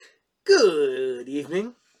Good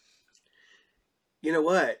evening. You know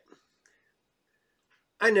what?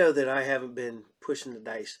 I know that I haven't been pushing the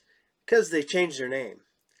dice because they changed their name.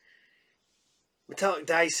 Metallic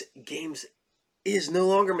Dice Games is no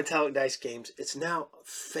longer Metallic Dice Games. It's now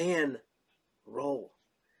Fan Roll.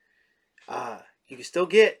 You can still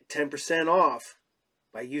get 10% off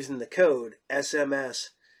by using the code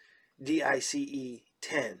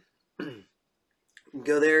SMSDICE10. You can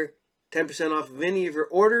go there, 10% off of any of your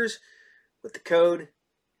orders with the code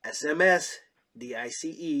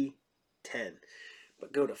SMSDICE10.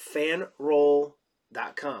 But go to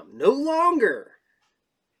fanroll.com. No longer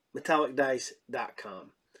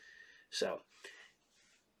metallicdice.com. So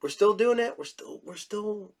we're still doing it. We're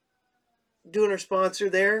still doing our sponsor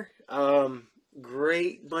there.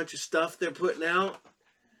 Great bunch of stuff they're putting out.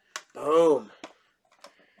 Boom.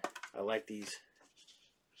 I like these.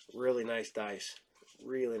 Really nice dice.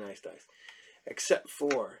 Really nice dice. Except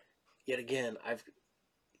for, yet again,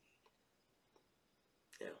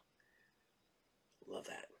 love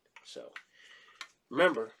that. So,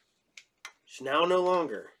 remember, it's now no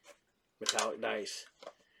longer Metallic Dice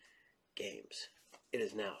Games. It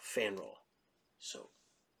is now Fan Roll. So,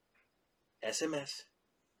 SMS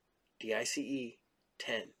DICE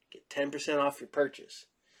 10. Get 10% off your purchase.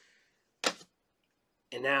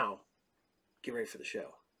 And now, get ready for the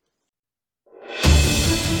show.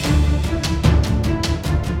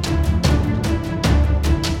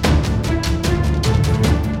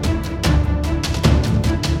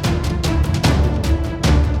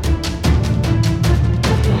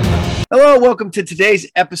 Hello, welcome to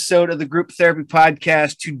today's episode of the Group Therapy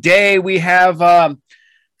Podcast. Today we have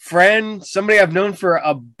friend, somebody I've known for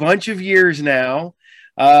a bunch of years now.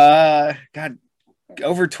 God,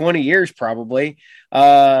 over 20 years probably.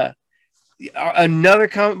 Another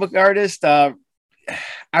comic book artist. I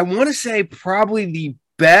want to say probably the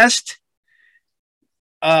best,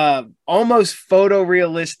 almost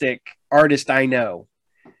photorealistic artist I know.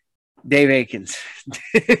 Dave Aikins.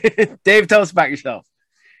 Dave, tell us about yourself.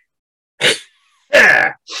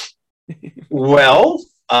 Well,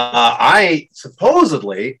 I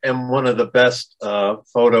supposedly am one of the best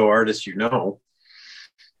photo artists you know,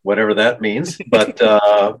 whatever that means. But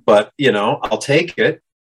you know, I'll take it.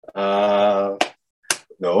 My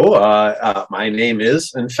name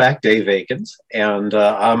is, in fact, Dave Aikins, and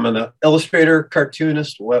I'm an illustrator,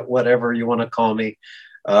 cartoonist, whatever you want to call me,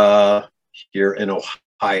 here in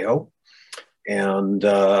Ohio. And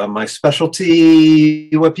my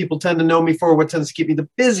specialty, what people tend to know me for, what tends to keep me the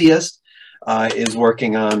busiest, is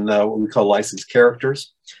working on what we call licensed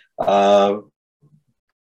characters. Past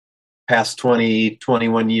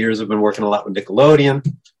 21 years, I've been working a lot with Nickelodeon.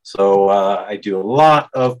 So I do a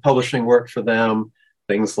lot of publishing work for them,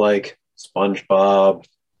 things like SpongeBob,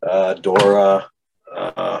 Dora,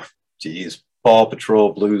 Paw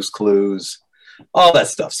Patrol, Blue's Clues, all that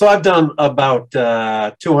stuff. So I've done about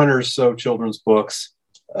 200 or so children's books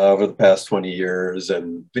over the past 20 years,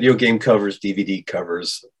 and video game covers, DVD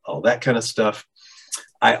covers, all that kind of stuff.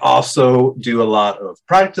 I also do a lot of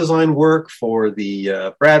product design work for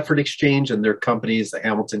the Bradford Exchange and their companies, the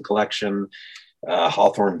Hamilton Collection,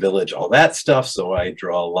 Hawthorne Village, all that stuff. So I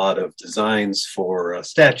draw a lot of designs for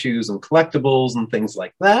statues and collectibles and things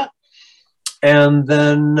like that. And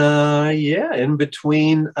then, in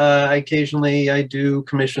between, occasionally I do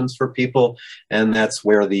commissions for people, and that's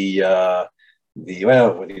where what do you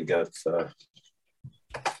got?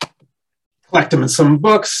 Collect them in some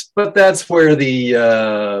books, but that's where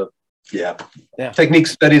the technique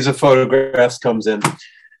studies of photographs comes in,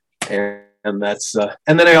 and that's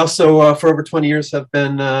and then I also for over 20 years have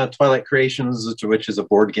been Twilight Creations, which is a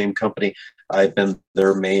board game company. I've been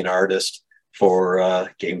their main artist for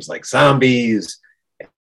games like Zombies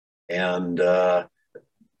and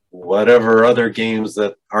whatever other games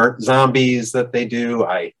that aren't zombies that they do.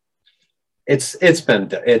 It's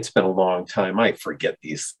been a long time. I forget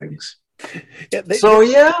these things. Yeah.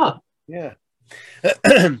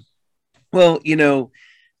 Well, you know,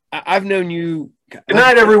 I've known you. Good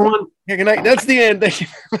night, everyone. Yeah, good night. That's the end. Thank you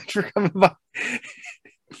very much for coming by.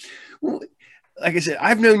 Like I said,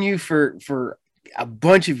 I've known you for a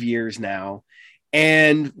bunch of years now,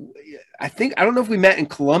 and I don't know if we met in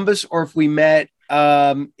Columbus or if we met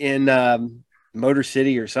in Motor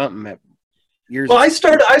City or something. Well, I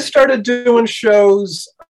started doing shows.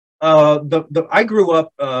 I grew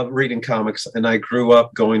up reading comics, and I grew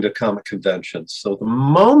up going to comic conventions. So the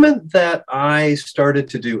moment that I started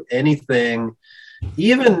to do anything,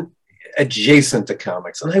 even adjacent to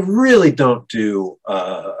comics, and I really don't do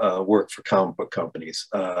work for comic book companies.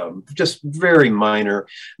 Just very minor,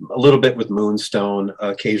 a little bit with Moonstone,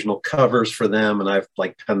 occasional covers for them, and I've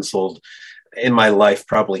like penciled in my life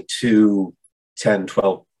probably 2 10,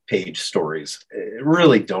 12 page stories. I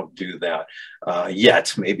really don't do that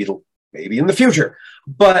yet. Maybe in the future.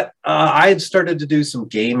 But I had started to do some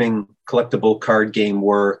gaming, collectible card game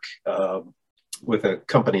work with a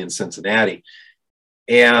company in Cincinnati.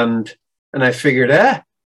 And I figured,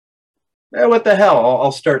 what the hell?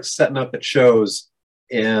 I'll start setting up at shows.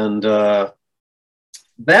 And that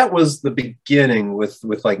was the beginning with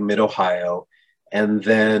like Mid-Ohio. And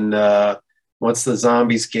then once the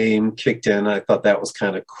Zombies game kicked in, I thought that was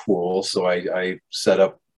kind of cool. So I set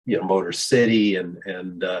up, Motor City, and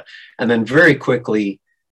then very quickly,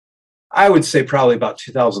 I would say probably about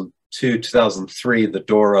 2002, 2003, the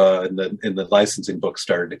Dora and the licensing book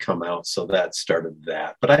started to come out. So that started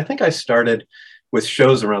that. But I think I started with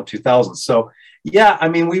shows around 2000. So yeah, I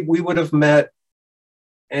mean, we would have met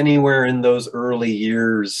anywhere in those early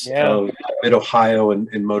years of Mid-Ohio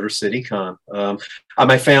and Motor City Con.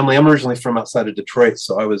 My family, I'm originally from outside of Detroit,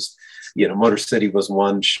 so I was, Motor City was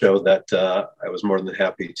one show that I was more than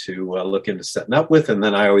happy to look into setting up with. And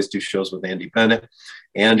then I always do shows with Andy Bennett.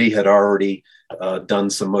 Andy had already done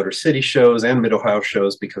some Motor City shows and Mid-Ohio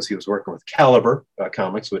shows because he was working with Caliber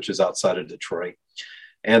Comics, which is outside of Detroit.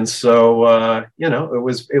 And so,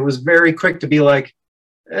 it was very quick to be like,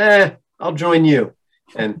 I'll join you.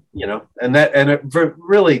 And, and it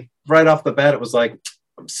really right off the bat, it was like,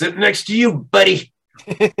 I'm sitting next to you, buddy.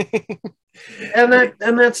 and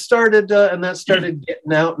that started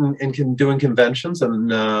getting out and doing conventions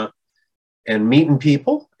and meeting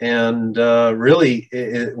people, and really,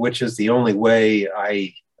 which is the only way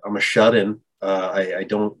I'm a shut-in. I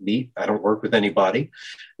don't work with anybody.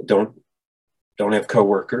 Don't have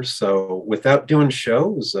coworkers. So without doing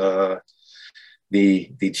shows,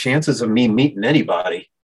 the chances of me meeting anybody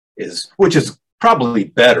which is probably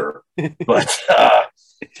better, but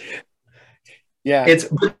yeah,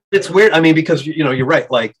 it's weird. I mean, because you're right.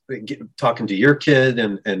 Like talking to your kid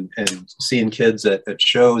and seeing kids at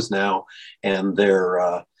shows now, and they're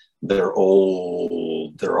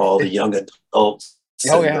old. They're all the young adults.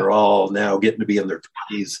 Oh, yeah. They're all now getting to be in their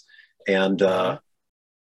 20s, and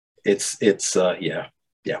it's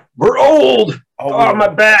we're old. Oh, my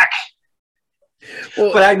back.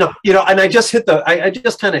 Well, but I know, and I just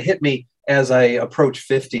kind of hit me as I approached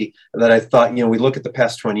 50 that I thought, we look at the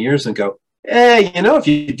past 20 years and go, hey, if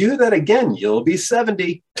you do that again, you'll be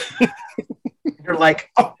 70. You're like,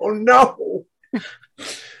 oh no,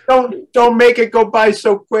 don't make it go by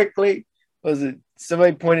so quickly. Was it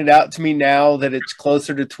somebody pointed out to me now that it's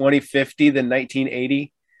closer to 2050 than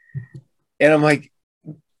 1980? And I'm like,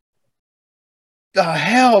 the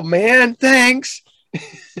hell, man, thanks.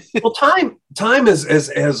 Well, time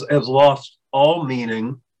has lost all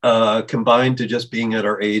meaning, combined to just being at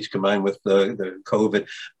our age, combined with the COVID.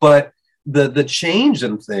 But the change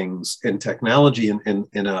in things in technology and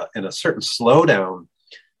in a certain slowdown,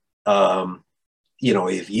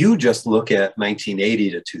 if you just look at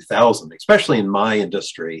 1980 to 2000, especially in my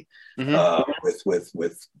industry,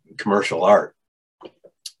 with commercial art,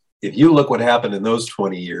 if you look what happened in those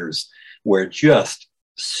 20 years, where just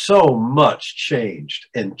so much changed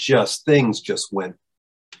and just things just went,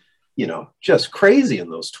 just crazy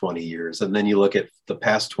in those 20 years. And then you look at the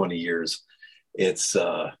past 20 years, it's,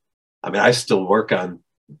 I still work on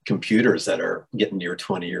computers that are getting near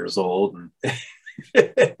 20 years old. And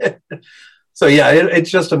so, yeah,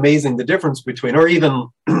 it's just amazing the difference between, or even,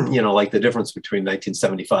 like the difference between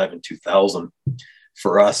 1975 and 2000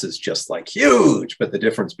 for us is just like huge. But the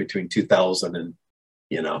difference between 2000 and,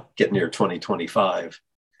 getting near 2025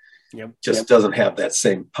 doesn't have that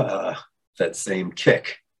same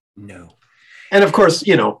kick. No. And of course,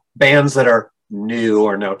 bands that are new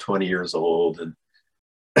are now 20 years old. And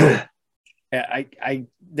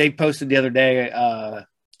they posted the other day,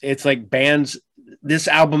 it's like bands, this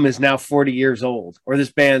album is now 40 years old, or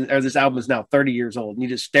this album is now 30 years old. And you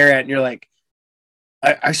just stare at it and you're like,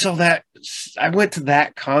 I saw that. I went to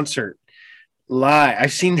that concert live.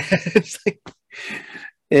 I've seen that. It's like,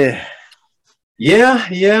 yeah.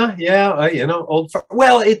 Old.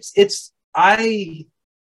 Well,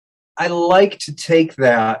 I like to take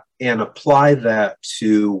that and apply that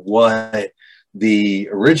to what the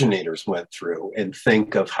originators went through and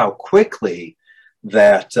think of how quickly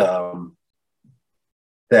that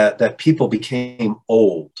people became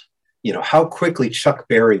old. How quickly Chuck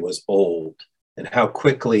Berry was old, and how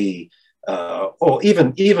quickly,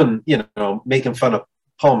 even making fun of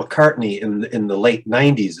Paul McCartney in the late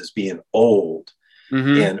 90s as being old.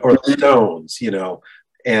 and or the Stones,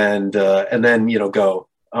 and then go,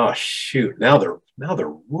 oh shoot, now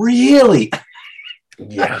they're really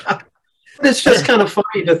Yeah. It's just kind of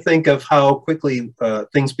funny to think of how quickly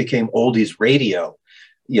things became oldies radio,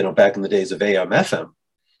 back in the days of AM FM,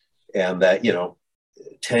 and that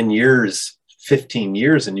 10 years, 15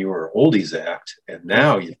 years, and you were oldies act, and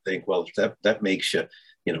now you think, well, that makes you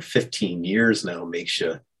 15 years now makes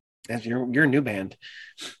you you're a new band.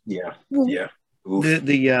 Yeah. Oof.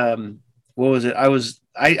 The what was it?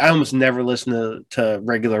 I almost never listen to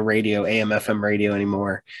regular radio, AM FM radio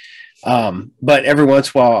anymore. But every once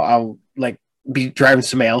in a while I'll like be driving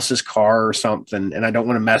somebody else's car or something, and I don't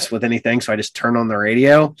want to mess with anything, so I just turn on the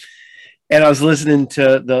radio. And I was listening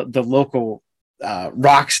to the local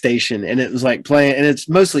rock station, and it was like playing, and it's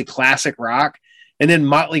mostly classic rock, and then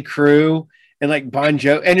Motley Crue and like Bon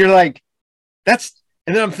Jovi, and you're like,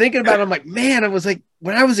 and then I'm thinking about it, I'm like, man, I was like,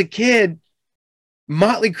 when I was a kid,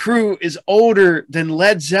 Motley Crue is older than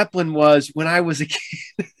Led Zeppelin was when I was a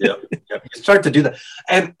kid. Yeah, you start to do that,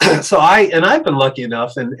 and so I've been lucky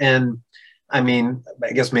enough, and I mean,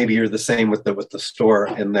 I guess maybe you're the same with the store,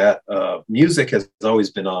 in that music has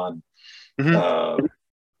always been on. I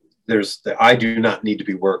do not need to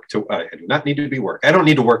be worked. I do not need to be worked. I don't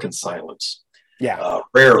need to work in silence. Yeah.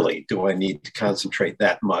 Rarely do I need to concentrate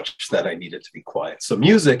that much that I need it to be quiet. So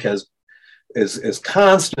music is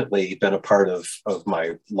constantly been a part of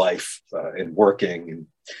my life in working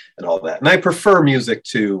and all that. And I prefer music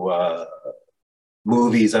to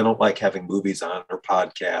movies. I don't like having movies on or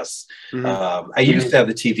podcasts. I used to have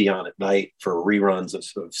the TV on at night for reruns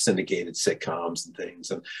of syndicated sitcoms and things.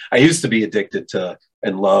 And I used to be addicted to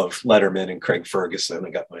and love Letterman and Craig Ferguson. I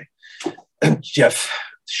got my Jeff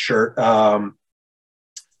shirt.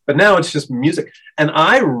 But now it's just music. And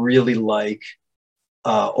I really like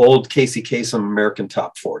old Casey Kasem American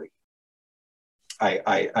Top 40.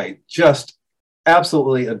 I just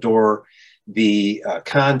absolutely adore the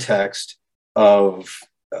context of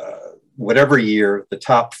whatever year, the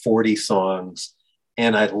top 40 songs.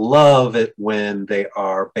 And I love it when they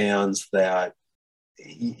are bands that,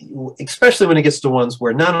 especially when it gets to ones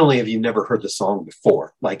where not only have you never heard the song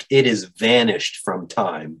before, like it is vanished from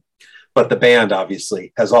time, but the band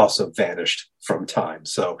obviously has also vanished from time.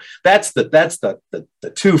 So that's the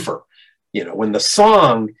twofer, when the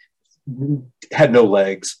song had no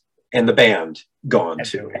legs and the band gone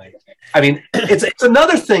too. I mean, it's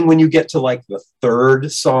another thing when you get to like the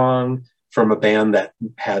third song from a band that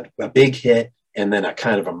had a big hit and then a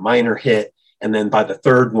kind of a minor hit, and then by the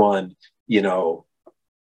third one, you're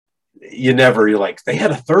like, they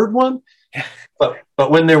had a third one. But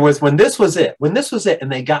when this was it,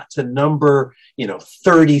 and they got to number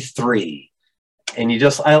 33, and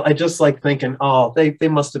I just like thinking, oh, they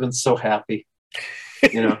must have been so happy,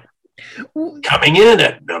 coming in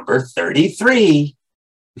at number 33,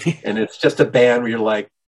 and it's just a band where you're like,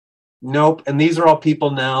 nope. And these are all people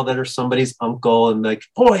now that are somebody's uncle, and like,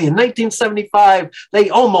 boy, in 1975 they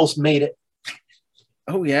almost made it.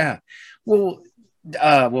 Oh yeah. Well,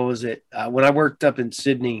 what was it? When I worked up in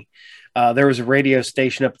Sydney, there was a radio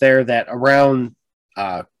station up there that around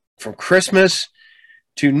from Christmas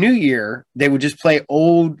to New Year, they would just play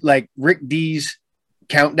old, like Rick D's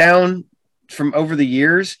countdown from over the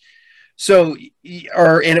years. So,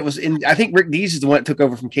 and it was I think Rick Dees is the one that took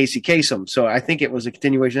over from Casey Kasem. So I think it was a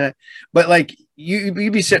continuation of that. But like you'd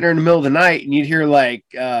be sitting there in the middle of the night and you'd hear like,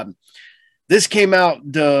 this came out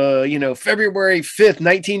February 5th,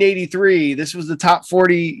 1983. This was the top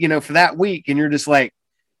 40, for that week. And you're just like,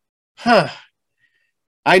 huh,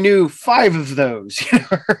 I knew 5 of those.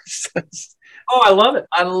 Oh, I love it.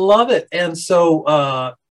 I love it. And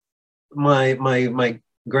so my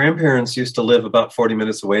grandparents used to live about 40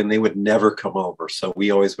 minutes away, and they would never come over. So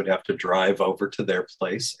we always would have to drive over to their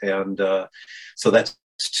place. And so that's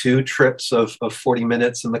 2 trips of 40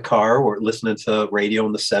 minutes in the car. We're listening to radio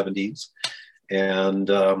in the 70s. And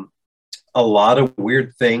a lot of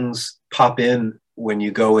weird things pop in when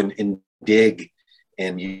you go and dig,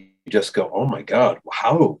 and you just go, oh my God,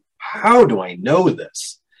 how do I know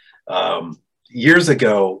this? Years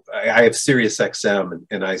ago, I have Sirius XM,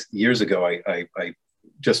 and years ago,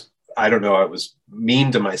 I don't know, I was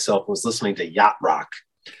mean to myself, was listening to yacht rock,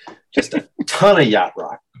 just a ton of yacht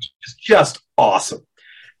rock, just awesome.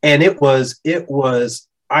 And it was,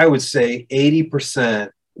 I would say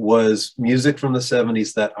 80% was music from the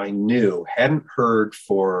 70s that I knew, hadn't heard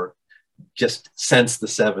for just since the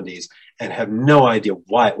 70s, and have no idea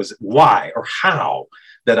why or how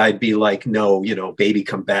that I'd be like, no, Baby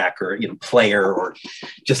Come Back, or, Player, or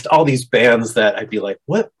just all these bands that I'd be like,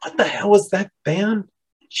 what the hell was that band?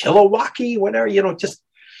 Chilliwacky, whatever, just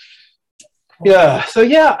Yeah. So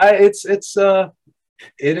yeah,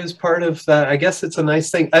 it is part of that. I guess it's a nice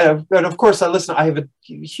thing. But of course, I have a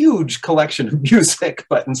huge collection of music,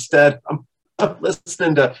 but instead, I'm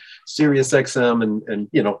listening to Sirius XM and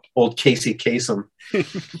old Casey Kasem.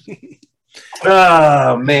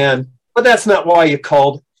 Oh man, but that's not why you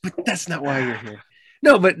called. But that's not why you're here.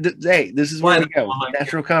 No, but hey, this is where we go.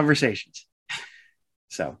 Natural conversations.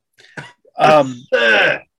 So, that's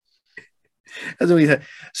what we said.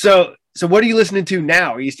 So what are you listening to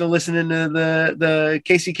now? Are you still listening to the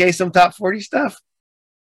Casey Kasem Top 40 stuff?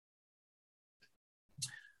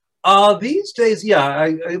 These days,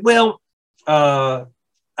 yeah. I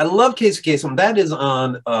love Casey Kasem. That is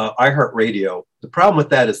on iHeartRadio. The problem with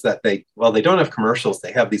that is that they don't have commercials.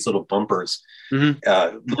 They have these little bumpers,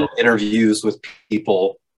 little interviews with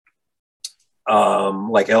people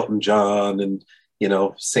like Elton John and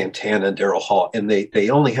Santana and Daryl Hall, and they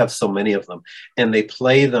only have so many of them, and they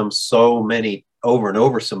play them so many over and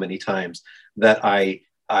over so many times that I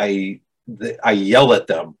yell at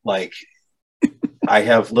them. Like I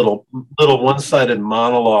have little one-sided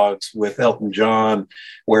monologues with Elton John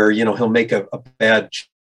where he'll make a bad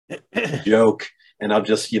joke and I'll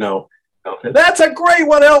just that's a great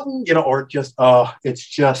one, Elton, or just it's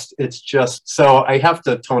just so I have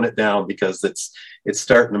to tone it down because it's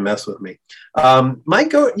starting to mess with me. Sirius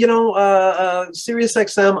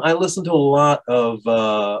XM, I listen to a lot of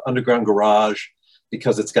Underground Garage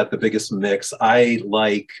because it's got the biggest mix. I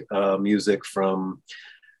like music from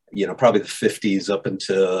probably the 50s up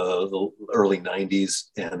into the early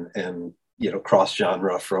 90s and cross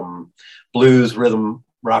genre from blues,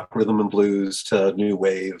 rock rhythm and blues to new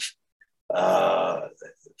wave.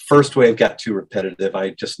 First wave got too repetitive. I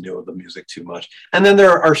just knew the music too much. And then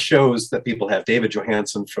there are shows that people have. David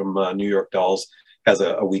Johansen from New York Dolls has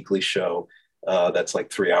a weekly show that's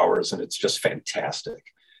like 3 hours, and it's just fantastic.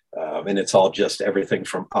 And it's all just everything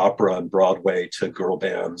from opera and Broadway to girl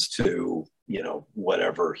bands to,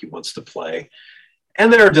 whatever he wants to play.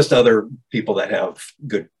 And there are just other people that have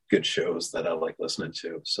good shows that I like listening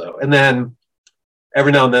to. So, and then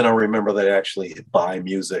every now and then I'll remember that I actually buy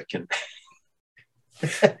music and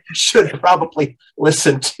should probably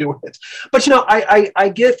listen to it. But I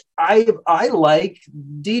like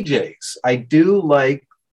DJs. I do like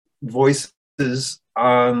voices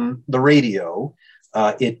on the radio.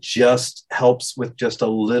 It just helps with just a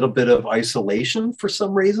little bit of isolation for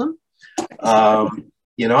some reason.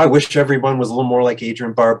 I wish everyone was a little more like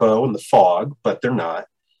Adrienne Barbeau in The Fog, but they're not.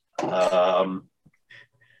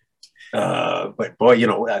 But boy,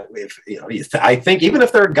 I think even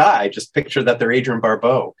if they're a guy, just picture that they're Adrienne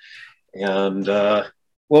Barbeau, and up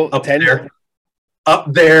there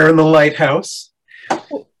in the lighthouse.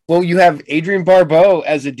 Well, you have Adrienne Barbeau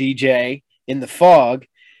as a DJ in The Fog,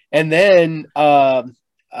 and then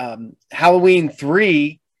Halloween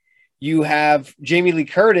 3, you have Jamie Lee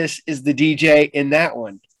Curtis is the DJ in that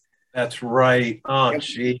one. That's right. Oh,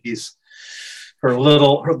 jeez, the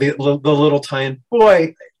little tiny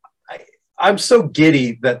boy. I'm so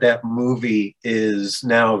giddy that movie is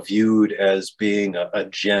now viewed as being a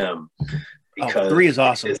gem because 3 is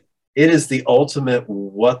awesome. It is the ultimate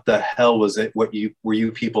what the hell was it? What were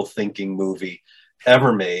you people thinking movie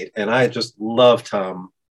ever made? And I just love Tom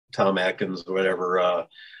Atkins or whatever.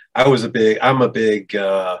 I'm a big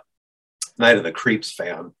Night of the Creeps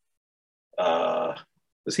fan.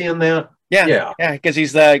 Was he in that? Yeah. Because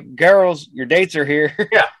he's the girls. Your dates are here.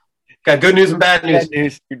 Yeah. Got good news and bad news. Bad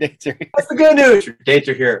news. Your dates are here. What's the good news? Your dates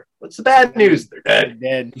are here. What's the bad news? They're dead.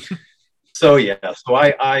 They're dead. So yeah. So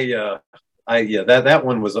that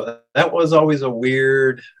one was always a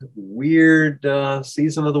weird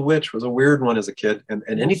Season of the Witch was a weird one as a kid, and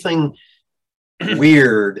anything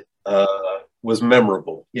weird was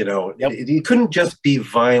memorable. Yep. It couldn't just be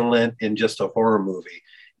violent in just a horror movie.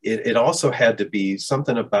 It also had to be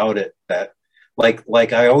something about it that.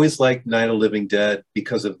 Like I always liked Night of the Living Dead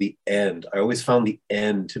because of the end. I always found the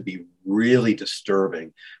end to be really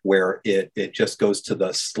disturbing, where it just goes to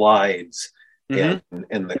the slides and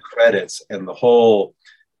the credits and the whole,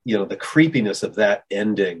 the creepiness of that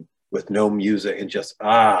ending with no music and just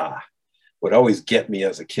would always get me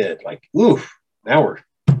as a kid. Like, ooh, now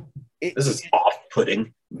this is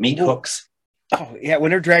off-putting. Meat hooks. Oh yeah,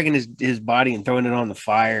 when they're dragging his body and throwing it on the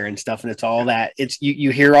fire and stuff, and it's all that. It's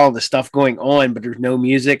you hear all the stuff going on, but there's no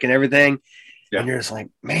music and everything, and you're just like,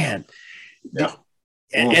 man. Yeah.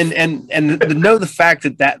 And to know the fact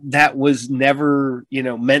that was never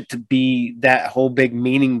meant to be that whole big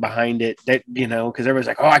meaning behind it, that because everybody's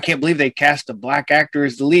like, oh, I can't believe they cast a black actor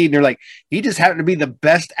as the lead, and they're like, he just happened to be the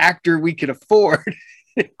best actor we could afford.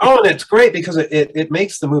 Oh, and it's great because it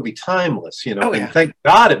makes the movie timeless, you know, Oh, and yeah. thank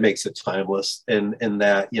God it makes it timeless. In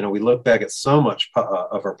that, you know, we look back at so much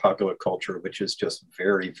of our popular culture, which is just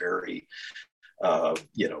very, very,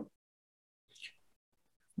 you know,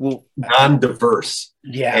 Well, non-diverse.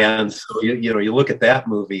 yeah. And so, you know, you look at that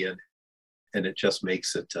movie and it just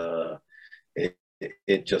makes it, it,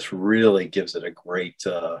 it just really gives it a great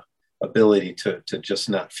ability to just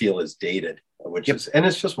not feel as dated, which Yep. is, and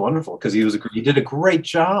it's just wonderful because he did a great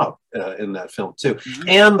job in that film too. Mhm.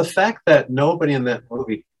 And the fact that nobody in that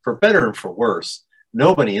movie, for better and for worse,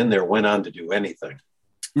 nobody in there went on to do anything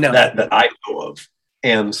No. that I know of.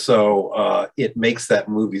 And so it makes that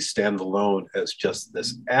movie stand alone as just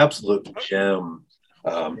this absolute gem.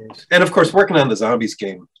 And of course, working on the Zombies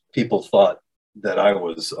game, people thought that I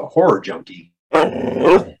was a horror junkie.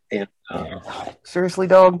 And Seriously,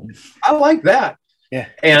 dog? I like that. Yeah.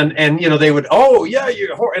 And you know, they would, oh yeah,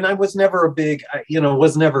 you're horror. And I was never a big, you know,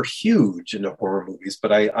 was never huge into horror movies,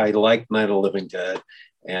 but I liked Night of the Living Dead,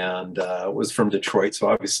 and was from Detroit, so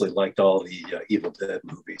obviously liked all the Evil Dead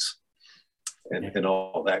movies and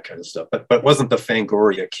all that kind of stuff. But wasn't the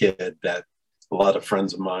Fangoria kid that a lot of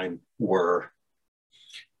friends of mine were.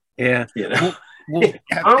 Yeah. You know. Well,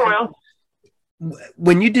 Oh well.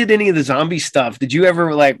 when you did any of the zombie stuff, did you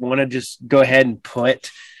ever like want to just go ahead and put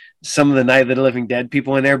some of the Night of the Living Dead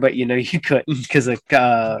people in there, but you know you couldn't because of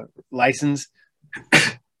license?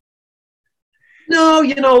 No,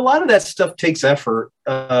 you know, a lot of that stuff takes effort.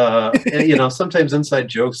 And, you know, sometimes inside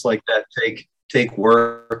jokes like that take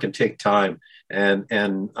work and take time, and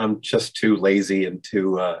I'm just too lazy and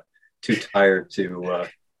too tired to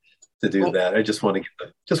do that. I just want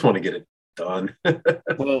to get it done.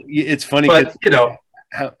 Well, it's funny But because you know,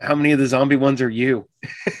 how many of the zombie ones are you?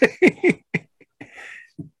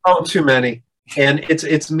 oh, too many. And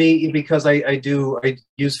it's me because I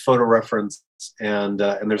use photo reference, and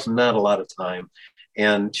there's not a lot of time,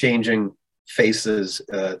 and changing faces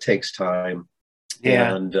takes time.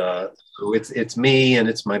 Yeah. And so it's me, and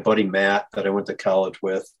it's my buddy Matt that I went to college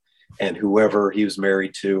with, and whoever he was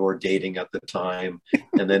married to or dating at the time,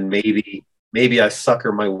 and then maybe I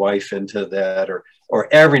sucker my wife into that, or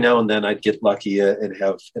every now and then I'd get lucky and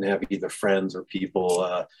have either friends or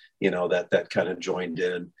people you know that kind of joined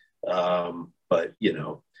in. But you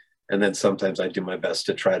know, and then sometimes I do my best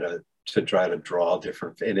to try to draw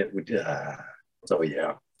different, and it would so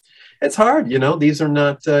yeah, it's hard. You know, these are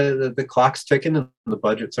not the clock's ticking and the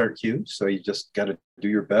budgets aren't huge, so you just got to do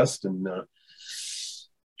your best and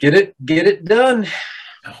get it done.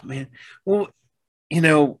 Oh man. Well, you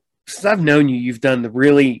know, since I've known you, you've done the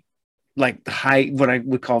really like the high, what I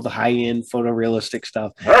would call the high end photorealistic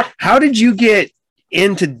stuff. How did you get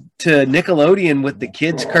into Nickelodeon with the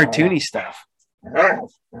kids cartoony stuff?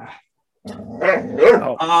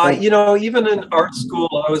 You know, even in art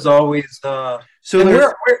school, I was always. So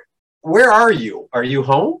where are you? Are you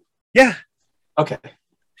home? Yeah. Okay.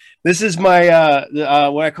 This is my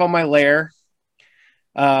what I call my lair.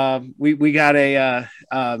 We got a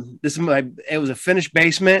this is my, it was a finished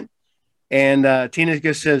basement, and Tina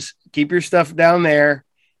just says, "Keep your stuff down there.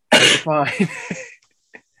 You're fine."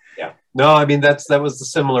 Yeah. No, I mean that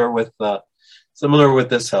was similar with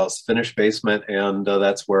this house, finished basement, and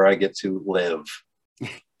that's where I get to live.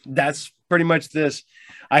 That's pretty much this.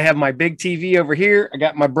 I have my big TV over here. I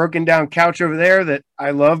got my broken down couch over there that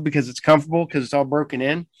I love because it's comfortable because it's all broken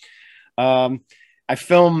in. I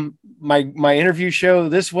film my interview show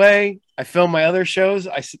this way. I film my other shows.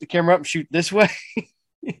 I set the camera up and shoot this way.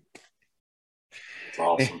 It's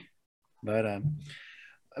awesome. But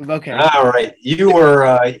okay. All right, you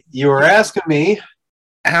were asking me.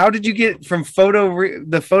 How did you get from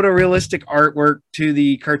the photorealistic artwork to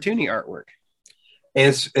the cartoony artwork?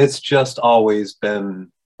 It's just always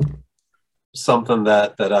been something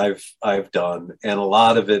that I've done, and a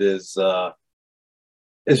lot of it is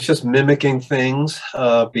it's just mimicking things,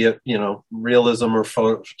 be it, you know, realism or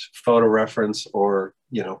photo reference, or,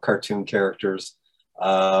 you know, cartoon characters.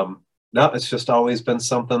 No, it's just always been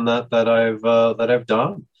something that I've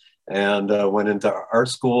done, and went into art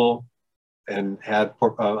school and had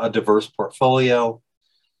a diverse portfolio.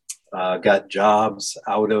 Got jobs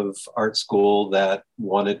out of art school that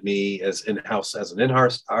wanted me as an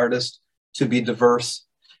in-house artist to be diverse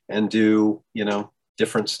and do, you know,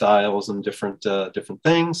 different styles and different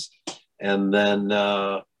things. And then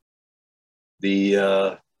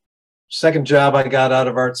the second job I got out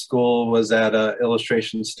of art school was at an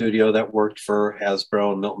illustration studio that worked for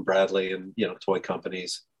Hasbro and Milton Bradley and, you know, toy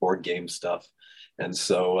companies, board game stuff. And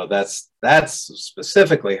so that's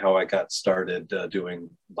specifically how I got started doing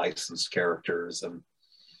licensed characters,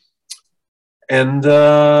 And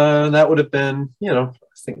that would have been, I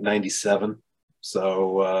think 97.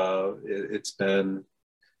 So it's been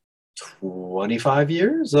 25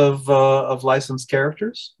 years of licensed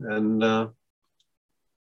characters, and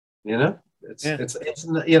it's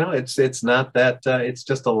not that it's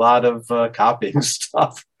just a lot of copying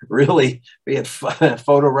stuff. Really, be it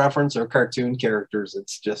photo reference or cartoon characters.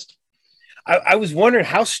 It's just. I was wondering,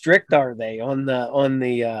 how strict are they on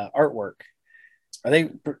the artwork? Are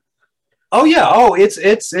they? Oh yeah. Oh,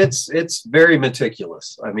 it's very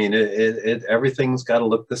meticulous. I mean, everything's got to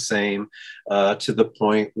look the same, to the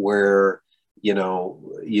point where you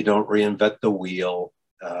don't reinvent the wheel.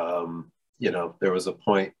 There was a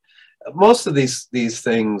point. Most of these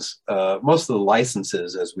things, most of the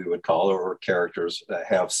licenses, as we would call it, or characters,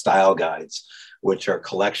 have style guides, which are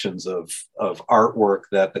collections of artwork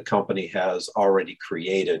that the company has already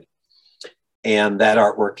created, and that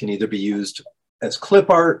artwork can either be used as clip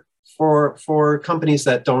art for companies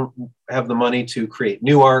that don't have the money to create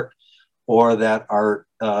new art, or that art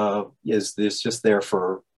is just there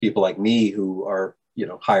for people like me who are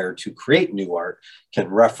hired to create new art, can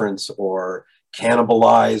reference or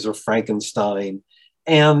cannibalize or Frankenstein,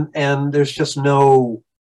 and there's just no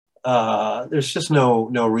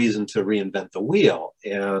reason to reinvent the wheel.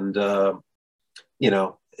 And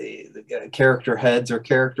character heads are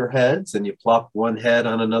character heads, and you plop one head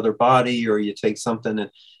on another body, or you take something and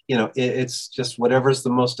it's just whatever's the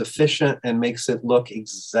most efficient and makes it look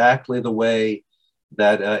exactly the way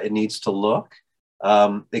that it needs to look.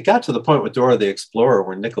 It got to the point with Dora the Explorer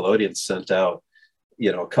where Nickelodeon sent out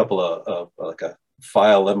a couple of like a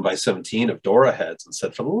file 11 by 17 of Dora heads and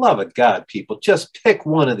said, for the love of God, people, just pick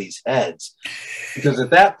one of these heads. Because at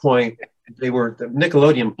that point, they were the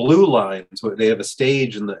Nickelodeon blue lines. They have a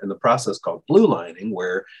stage in the process called blue lining,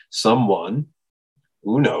 where someone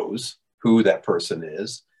who knows who that person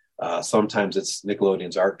is, sometimes it's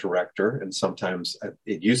Nickelodeon's art director, and sometimes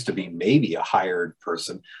it used to be maybe a hired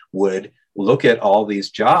person, would look at all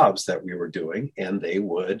these jobs that we were doing, and they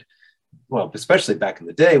would, well, especially back in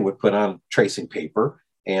the day, would put on tracing paper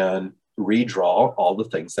and redraw all the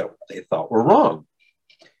things that they thought were wrong.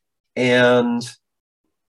 And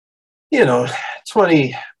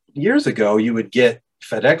 20 years ago, you would get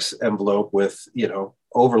FedEx envelope with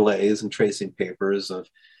overlays and tracing papers of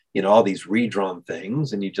all these redrawn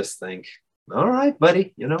things, and you just think, all right,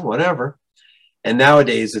 buddy, whatever. And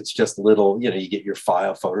nowadays it's just little, you get your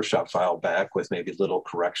Photoshop file back with maybe little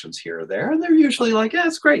corrections here or there, and they're usually like, yeah,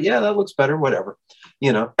 it's great, yeah, that looks better, whatever,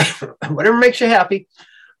 whatever makes you happy.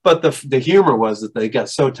 But the humor was that they got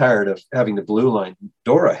so tired of having the blue line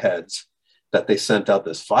Dora heads that they sent out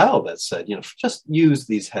this file that said, just use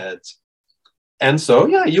these heads. And so,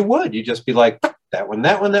 yeah, you'd just be like, that one,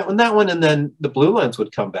 that one, that one, that one. And then the blue lines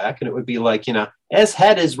would come back and it would be like, his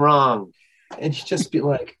head is wrong. And you'd just be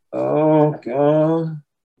like, oh God,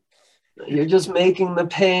 you're just making the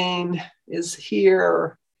pain is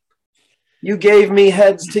here. You gave me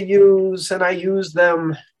heads to use and I used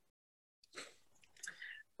them.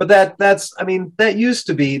 But that used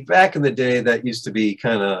to be, back in the day, that used to be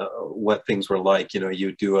kind of what things were like.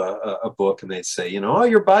 You do a book and they'd say, oh,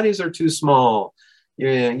 your bodies are too small.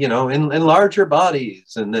 Enlarge your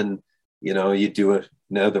bodies. And then, you do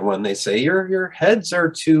another one, they say, your heads are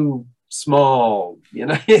too small.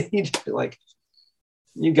 You'd be like,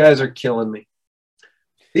 you guys are killing me.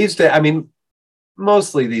 These days,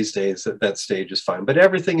 mostly these days that stage is fine. But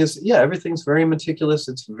everything's very meticulous.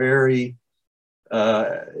 It's very...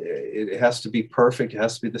 it has to be perfect. It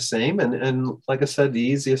has to be the same. And like I said,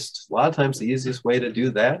 a lot of times the easiest way to do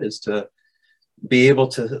that is to be able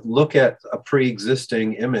to look at a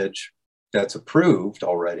pre-existing image that's approved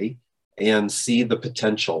already and see the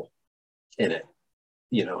potential in it,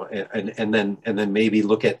 and then maybe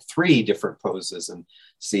look at 3 different poses and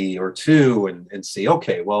see, or 2, and see,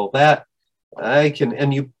 okay, well, that I can,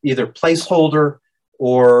 and you either placeholder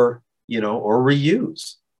or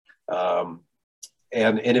reuse.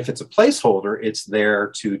 And if it's a placeholder, it's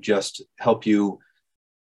there to just help you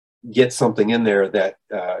get something in there that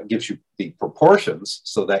gives you the proportions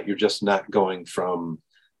so that you're just not going from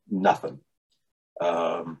nothing.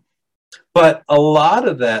 But a lot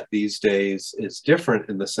of that these days is different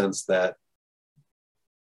in the sense that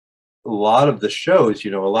a lot of the shows, a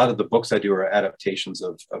lot of the books I do are adaptations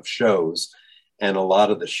of shows. And a lot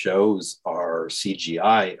of the shows are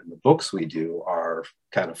CGI, and the books we do are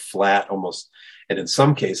kind of flat, almost, and in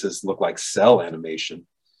some cases look like cell animation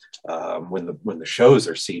when the shows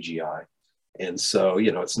are CGI. And so,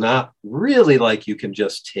 it's not really like you can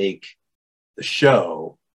just take the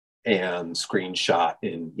show and screenshot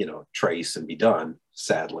and trace and be done.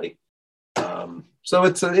 Sadly, So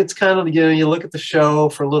it's kind of, you look at the show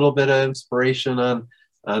for a little bit of inspiration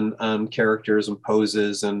on characters and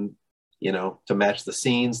poses, and to match the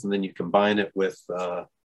scenes, and then you combine it with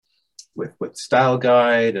style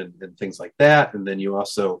guide and things like that, and then you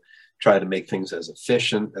also try to make things as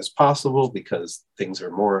efficient as possible, because things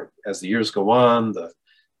are more, as the years go on, the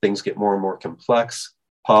things get more and more complex.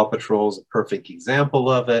 Paw Patrol is a perfect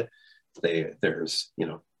example of it. There's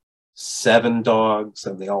 7 dogs,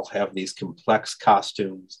 and they all have these complex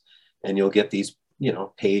costumes, and you'll get these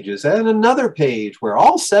pages and another page where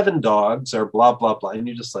all 7 dogs are blah blah blah, and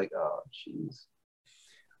you're just like, oh jeez,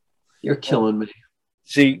 you're killing me.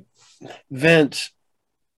 See, Vince,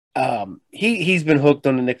 he's been hooked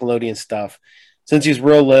on the Nickelodeon stuff since he's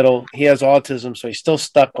real little. He has autism, so he's still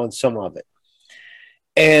stuck on some of it.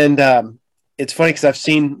 And it's funny because I've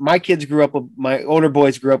seen my older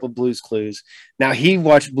boys grew up with Blue's Clues. Now he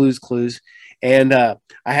watched Blue's Clues, and I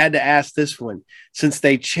had to ask this one, since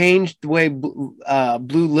they changed the way Blue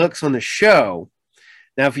looks on the show.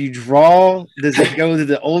 Now, if you draw, does it go to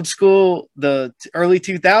the old school, the early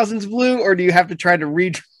 2000s Blue, or do you have to try to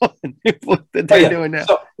redraw the new look that they're doing now?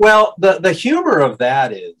 So, well, the humor of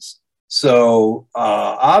that is,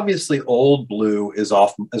 obviously old Blue is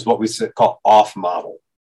what we call off model.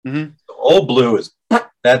 Mm-hmm. Old Blue is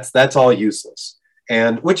that's all useless,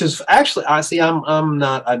 and which is actually, I'm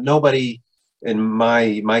not nobody in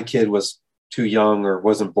my kid was too young or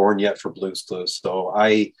wasn't born yet for Blue's Clues, so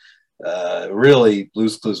really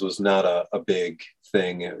Blue's Clues was not a big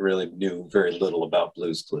thing. It really knew very little about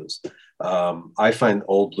Blue's Clues. I find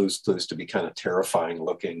old Blue's Clues to be kind of terrifying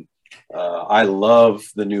looking. I love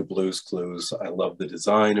the new Blue's Clues. I love the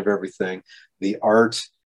design of everything. The art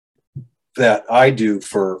that I do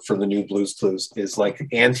for the new Blue's Clues is like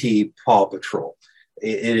anti-Paw Patrol.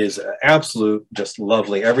 It is absolute, just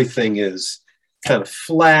lovely. Everything is kind of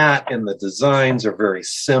flat, and the designs are very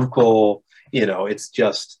simple. It's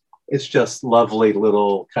just lovely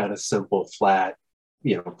little kind of simple, flat,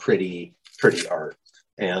 pretty art,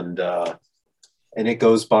 and it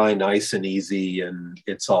goes by nice and easy, and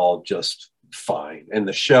it's all just fine. And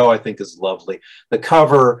the show, I think, is lovely. The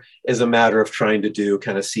cover is a matter of trying to do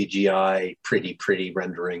kind of CGI pretty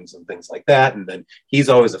renderings and things like that, and then he's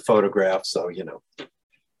always a photograph, so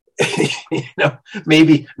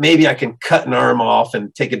maybe I can cut an arm off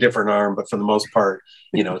and take a different arm, but for the most part,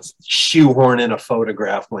 it's shoehorn in a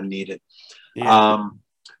photograph when needed. Yeah.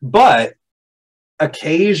 But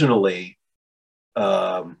occasionally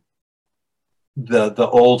the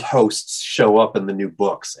old hosts show up in the new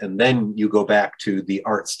books, and then you go back to the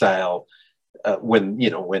art style when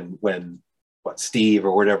Steve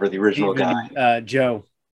or whatever the original guy, Joe,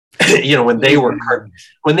 when they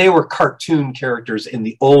were cartoon characters in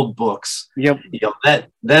the old books. Yep.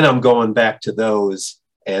 Then I'm going back to those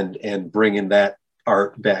and bringing that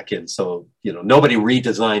art back in. So nobody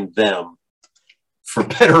redesigned them for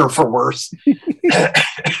better or for worse.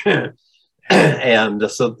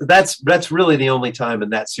 And so that's really the only time in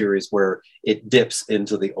that series where it dips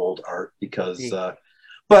into the old art, because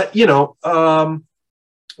but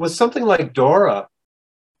with something like Dora,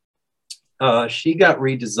 she got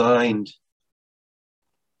redesigned,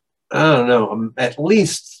 I don't know, at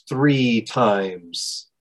least 3 times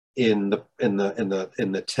in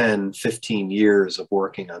the 10, 15 years of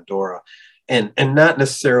working on Dora, and not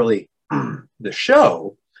necessarily the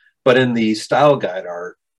show, but in the style guide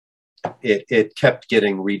art, it kept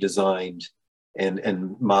getting redesigned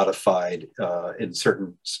and modified in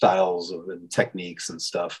certain styles and techniques and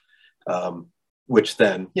stuff, which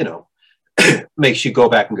then makes you go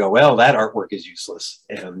back and go, well, that artwork is useless,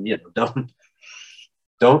 and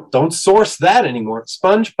don't source that anymore.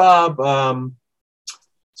 SpongeBob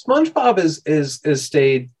is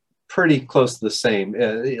stayed pretty close to the same.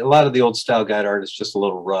 A lot of the old style guide art is just a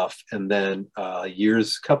little rough, and then a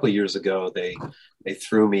couple of years ago they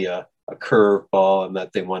threw me a curve ball, and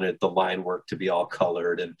that they wanted the line work to be all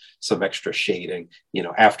colored and some extra shading.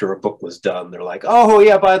 After a book was done, they're like, oh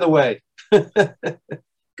yeah, by the way,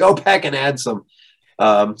 go back and add some.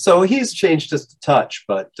 So he's changed just a touch,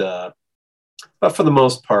 but for the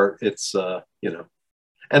most part, it's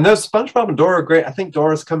and those SpongeBob and Dora are great. I think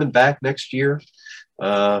Dora's coming back next year.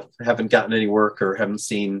 I haven't gotten any work or haven't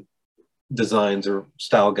seen designs or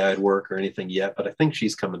style guide work or anything yet, but I think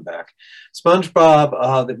she's coming back.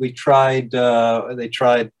 SpongeBob, that we tried, they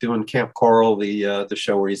tried doing Camp Coral, the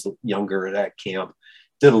show where he's younger at camp.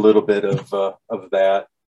 Did a little bit of that.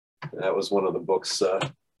 That was one of the books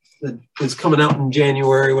that is coming out in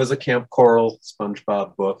January, was a Camp Coral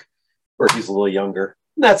SpongeBob book where he's a little younger.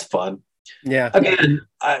 And that's fun. Yeah. Again,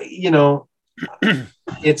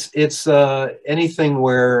 it's anything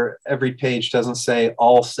where every page doesn't say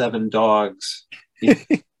all 7 dogs.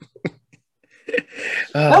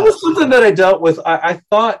 That was something that I dealt with. I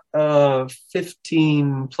thought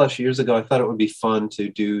 15 plus years ago, I thought it would be fun to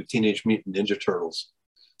do Teenage Mutant Ninja Turtles,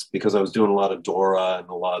 because I was doing a lot of Dora and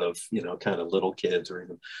a lot of, kind of little kids or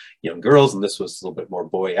even young girls. And this was a little bit more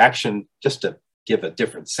boy action, just to give a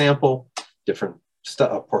different sample, different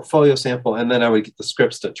portfolio sample. And then I would get the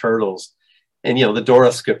scripts to Turtles. And, the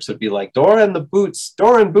Dora scripts would be like, Dora and Boots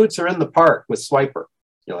are in the park with Swiper.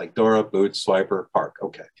 Like Dora, Boots, Swiper, park.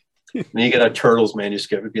 Okay. And you get a Turtles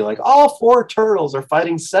manuscript, it'd be like, all 4 turtles are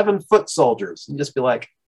fighting 7-foot soldiers. And just be like,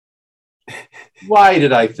 why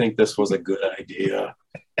did I think this was a good idea?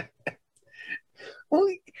 Well,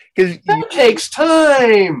 because it takes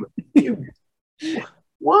time.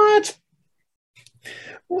 What?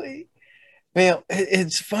 Well,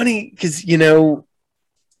 it's funny because, you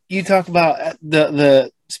talk about the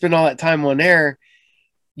spend all that time on there.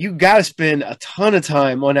 You got to spend a ton of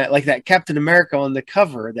time on that, like that Captain America on the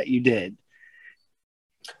cover that you did.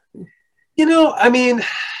 I mean,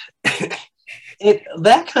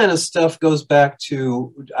 that kind of stuff goes back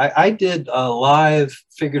to, I did a live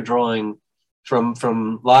figure drawing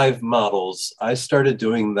from live models. I started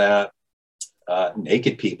doing that,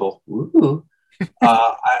 naked people. Ooh.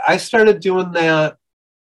 I started doing that.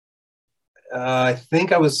 I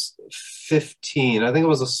think I was 15. I think I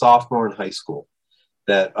was a sophomore in high school.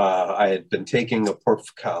 That I had been taking a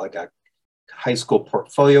high school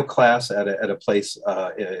portfolio class at a place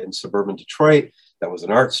in suburban Detroit that was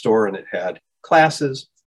an art store, and it had classes.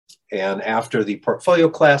 And after the portfolio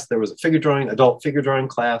class, there was a adult figure drawing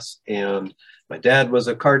class. And my dad was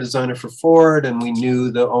a car designer for Ford, and we knew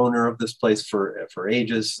the owner of this place for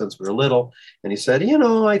ages since we were little. And he said,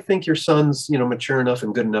 I think your son's, mature enough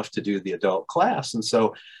and good enough to do the adult class. And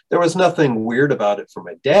so there was nothing weird about it for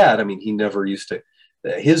my dad. I mean, he never used to.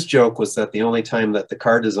 His joke was that the only time that the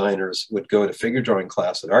car designers would go to figure drawing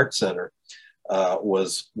class at Art Center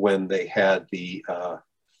was when they had the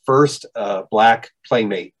first black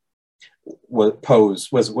playmate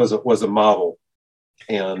was a model,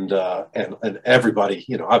 and everybody,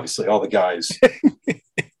 obviously all the guys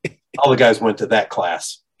went to that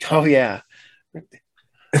class. Oh yeah.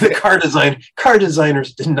 The car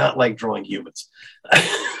designers did not like drawing humans.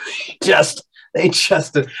 They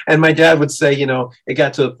just, and my dad would say, it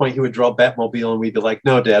got to the point he would draw Batmobile, and we'd be like,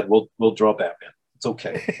 no, Dad, we'll draw Batman. It's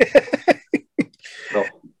okay. So.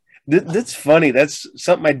 That's funny. That's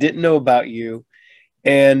something I didn't know about you.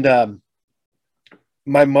 And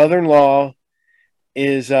my mother-in-law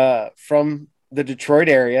is from the Detroit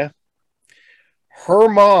area. Her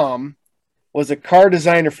mom was a car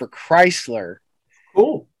designer for Chrysler.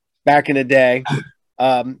 Cool. Back in the day.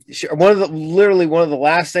 One of the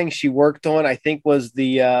last things she worked on, I think, was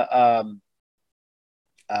the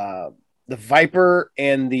Viper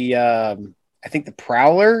and the I think the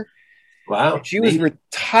Prowler. Wow. She was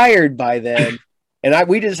retired by then, and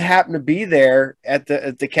we just happened to be there at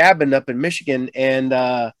the cabin up in Michigan, and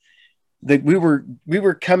we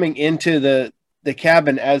were coming into the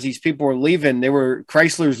cabin as these people were leaving. They were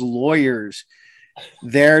Chrysler's lawyers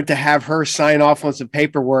there to have her sign off on some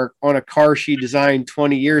paperwork on a car she designed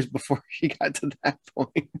 20 years before she got to that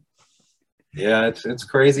point. Yeah, it's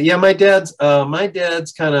crazy. Yeah, my dad's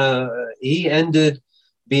kind of, he ended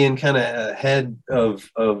being kind of head of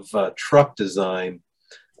truck design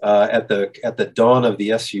at the dawn of the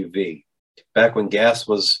SUV, back when gas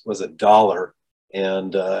was $1,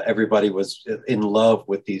 and everybody was in love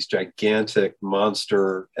with these gigantic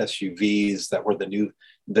monster SUVs that were the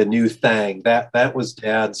new thing. That was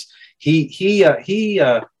Dad's. He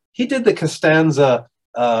did the Costanza,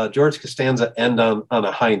 George Costanza, end on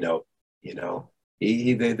a high note.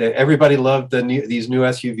 Everybody loved these new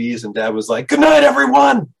SUVs, and Dad was like, "Good night,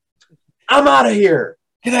 everyone. I'm out of here.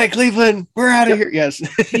 Good night, Cleveland. We're out of here." Yes.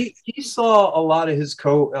 he saw a lot of his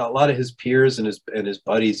peers and his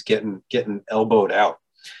buddies getting elbowed out,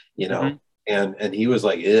 Mm-hmm. and he was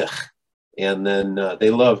like, ugh. And then they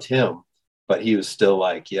loved him, but he was still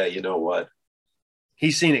like, yeah, you know what?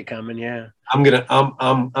 He's seen it coming. Yeah.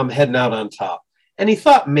 I'm heading out on top. And he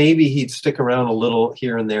thought maybe he'd stick around a little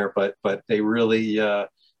here and there, but they really, for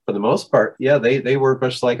the most part, yeah, they were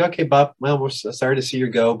just like, okay, Bob, well, we're sorry to see you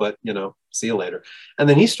go, but see you later. And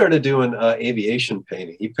then he started doing aviation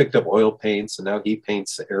painting. He picked up oil paints, and now he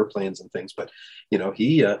paints airplanes and things. But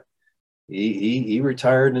he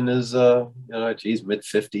retired in his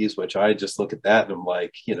mid-50s, which I just look at that and I'm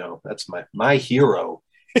like, that's my hero.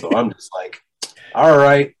 So I'm just like, all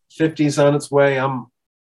right, 50's on its way. I'm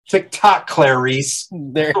TikTok, Clarice.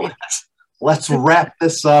 There. Let's wrap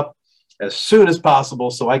this up. as soon as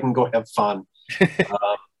possible so I can go have fun.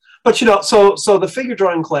 But so the figure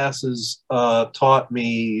drawing classes taught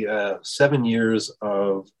me 7 years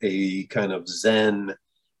of a kind of Zen,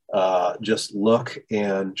 just look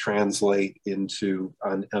and translate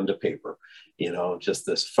onto paper. Just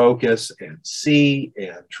this focus and see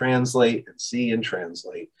and translate and see and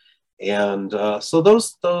translate. And so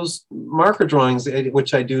those marker drawings,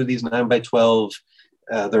 which I do, these 9x12,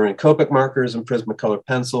 they're in Copic markers and Prismacolor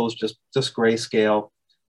pencils, just grayscale,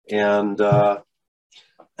 and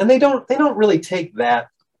they don't really take that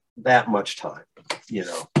much time,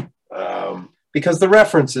 because the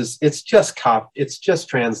reference it's just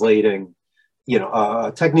translating,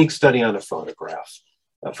 a technique study on a photograph,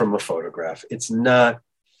 from a photograph. It's not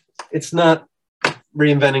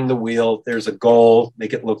reinventing the wheel. There's a goal,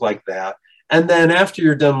 make it look like that. And then after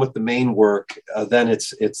you're done with the main work, then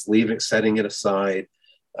it's setting it aside,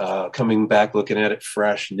 coming back, looking at it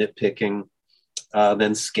fresh, nitpicking,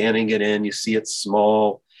 then scanning it in. You see it's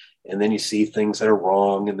small, and then you see things that are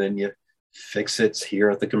wrong, and then you fix it here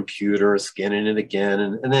at the computer, scanning it again.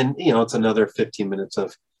 And then, it's another 15 minutes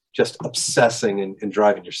of just obsessing and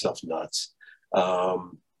driving yourself nuts.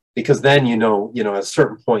 Because then, at a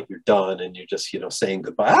certain point you're done and you're just, saying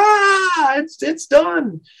goodbye. It's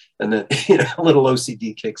done. And then, a little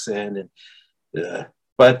OCD kicks in, and,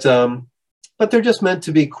 but they're just meant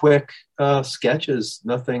to be quick, sketches.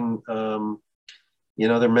 Nothing,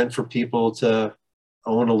 they're meant for people to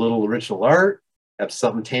own a little original art, have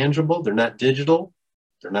something tangible. They're not digital.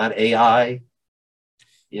 They're not AI,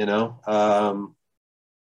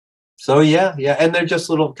 so yeah. And they're just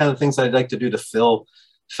little kind of things I'd like to do to fill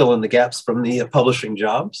in the gaps from the publishing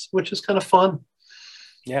jobs, which is kind of fun.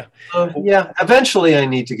 Yeah. Eventually I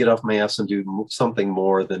need to get off my ass and do something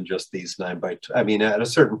more than just these 9x2. I mean, at a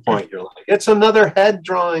certain point you're like, it's another head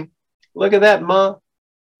drawing. Look at that, Ma.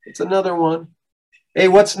 It's another one. Hey,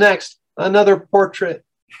 what's next? Another portrait.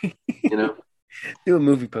 Do a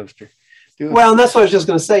movie poster. Well, and that's what I was just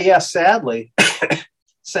going to say. Yeah, sadly,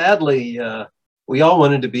 we all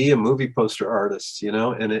wanted to be a movie poster artist,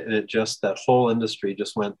 and it just, that whole industry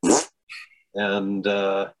just went, and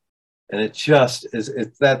it just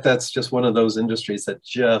that's just one of those industries that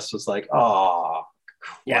just was like, oh,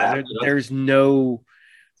 yeah, there's no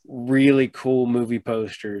really cool movie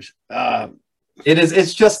posters.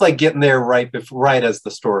 It's just like getting there right as the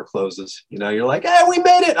store closes. You're like, hey, we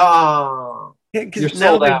made it. Oh, yeah, you're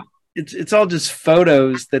sold out. It's all just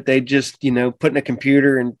photos that they just, put in a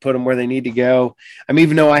computer and put them where they need to go. I mean,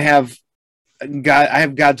 even though I have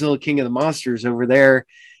Godzilla King of the Monsters over there,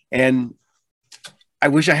 and I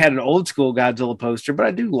wish I had an old school Godzilla poster, but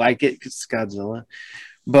I do like it because it's Godzilla.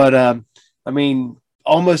 But I mean,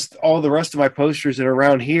 almost all the rest of my posters that are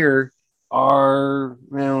around here are,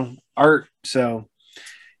 art. So,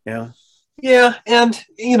 Yeah, and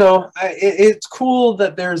it's cool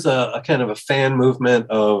that there's a kind of a fan movement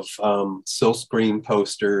of silkscreen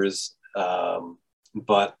posters,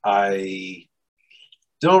 but I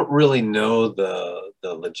don't really know the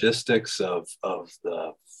logistics of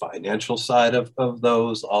the financial side of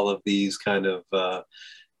those. All of these kind of,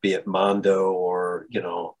 be it Mondo or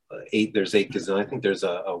there's 8 gazillion. I think there's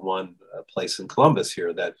a place in Columbus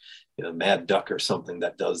here that Mad Duck or something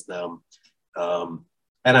that does them.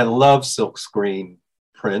 And I love silkscreen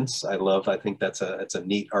prints. I think it's a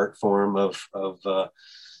neat art form of the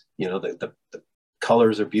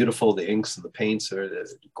colors are beautiful. The inks and the paints are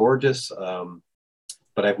gorgeous.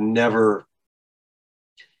 But I've never,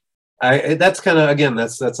 that's kind of, again,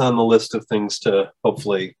 that's on the list of things to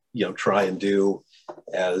hopefully, try and do,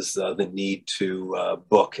 as the need to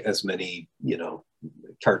book as many,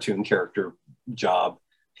 cartoon character job,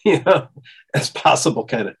 as possible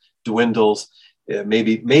kind of dwindles. Yeah,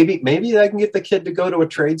 maybe I can get the kid to go to a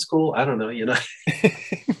trade school. I don't know, You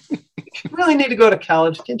really need to go to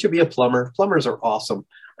college. Can't you be a plumber? Plumbers are awesome.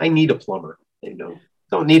 I need a plumber.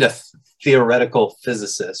 Don't need a theoretical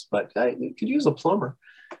physicist, but I could use a plumber.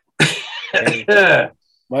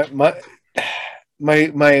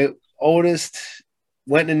 My oldest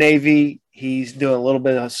went in the Navy. He's doing a little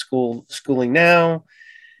bit of schooling now.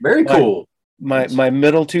 Very cool. My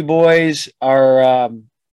middle 2 boys are,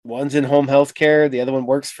 one's in home health care. The other one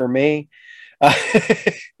works for me.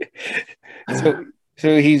 So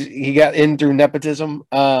he got in through nepotism.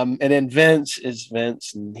 And then Vince,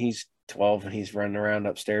 and he's 12 and he's running around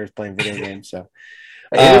upstairs playing video games. So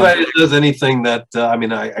anybody that does anything that,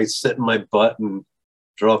 I sit in my butt and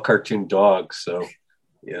draw cartoon dogs. So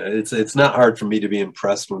yeah, it's not hard for me to be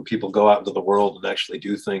impressed when people go out into the world and actually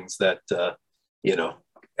do things that,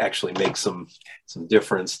 actually make some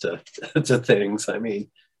difference to things. I mean,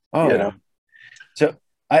 So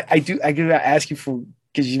I do ask you for,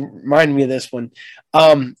 because you reminded me of this one.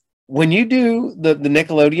 When you do the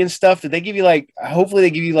Nickelodeon stuff, did they give you like, hopefully they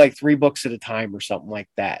give you like 3 books at a time or something like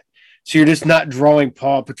that? So you're just not drawing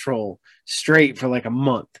Paw Patrol straight for like a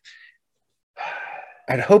month.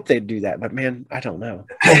 I'd hope they'd do that, but man, I don't know.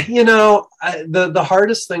 You know, the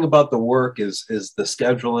hardest thing about the work is the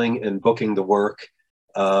scheduling and booking the work.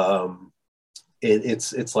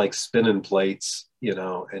 It's like spinning plates, you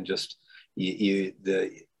know, and just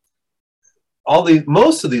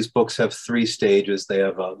most of these books have 3 stages. They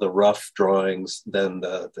have the rough drawings, then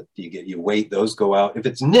you wait, those go out. If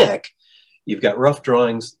it's Nick, you've got rough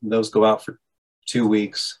drawings, those go out for 2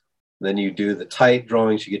 weeks. Then you do the tight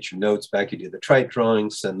drawings, you get your notes back, you do the trite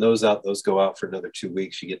drawings, send those out, those go out for another 2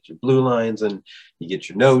 weeks. You get your blue lines and you get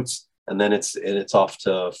your notes, and then it's off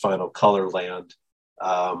to final color land.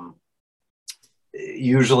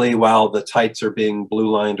 Usually while the tights are being blue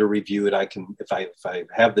lined or reviewed, I can, if I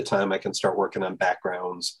have the time, I can start working on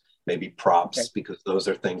backgrounds, maybe props, okay, because those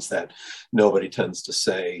are things that nobody tends to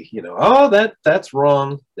say, you know, oh, that's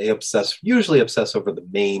wrong. They usually obsess over the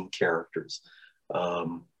main characters.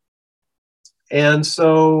 And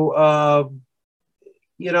so,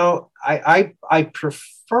 you know, I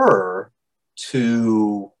prefer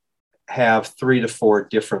to have 3 to 4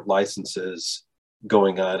 different licenses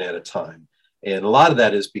going on at a time. And a lot of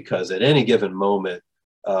that is because at any given moment,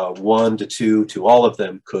 1 to 2 to all of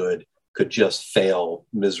them could just fail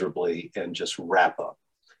miserably and just wrap up.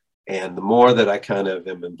 And the more that I kind of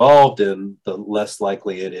am involved in, the less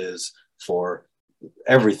likely it is for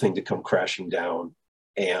everything to come crashing down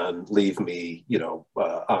and leave me, you know,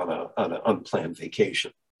 on an unplanned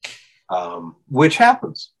vacation, which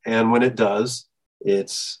happens. And when it does,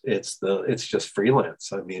 it's just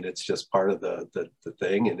freelance. I mean, it's just part of the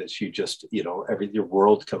thing, and it's, you just, you know, your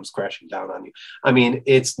world comes crashing down on you. I mean,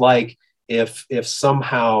 it's like if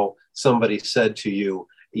somehow somebody said to you,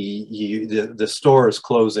 the store is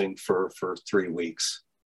closing for 3 weeks,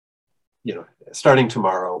 you know, starting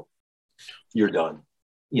tomorrow, you're done,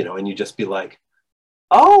 you know, and you just be like,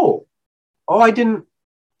 oh, I didn't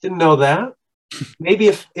know that.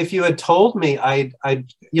 Maybe if you had told me, I'd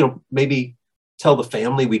you know, maybe tell the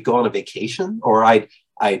family we'd go on a vacation, or I'd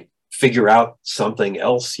figure out something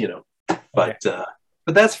else, you know. But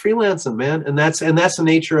that's freelancing, man, and that's the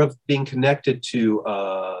nature of being connected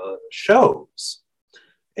to shows.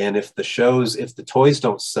 And if the toys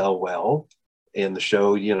don't sell well, and the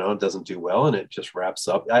show, you know, doesn't do well, and it just wraps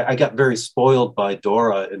up. I got very spoiled by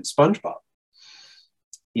Dora and SpongeBob.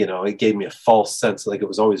 You know, it gave me a false sense, like it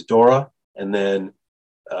was always Dora, and then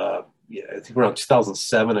I think around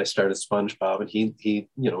 2007 I started SpongeBob, and he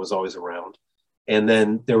you know, was always around. And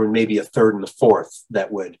then there were maybe a 3rd and a 4th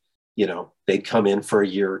that would, you know, they'd come in for a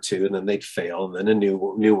year or 2, and then they'd fail, and then a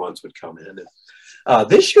new ones would come in. And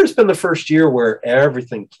this year's been the first year where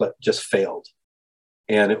everything just failed,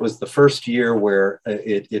 and it was the first year where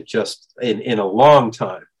it just in a long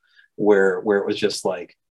time where it was just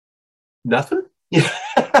like nothing. do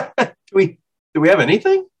we have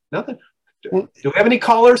anything? Nothing. Do we have any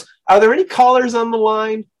callers? Are there any callers on the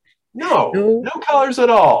line? No callers at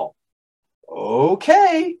all.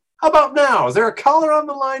 Okay. How about now? Is there a caller on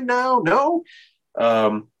the line now? No.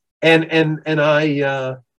 And I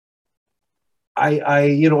you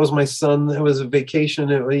know, it was my son, it was a vacation,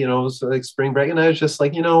 you know, it was like spring break, and I was just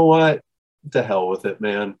like, you know what? The hell with it,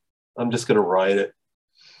 man. I'm just going to write it.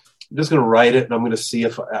 I'm just going to write it, and I'm going to see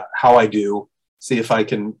how I do. See if I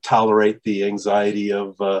can tolerate the anxiety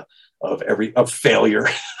of failure.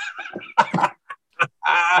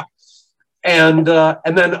 And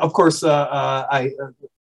then of course my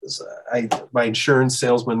insurance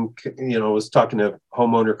salesman, you know, was talking to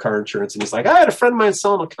homeowner car insurance, and he's like, I had a friend of mine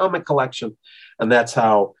selling a comic collection, and that's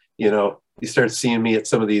how, you know, he started seeing me at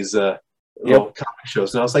some of these little comic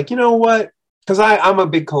shows, and I was like, you know what? Because I'm a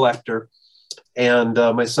big collector, and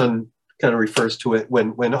my son kind of refers to it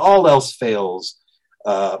when all else fails.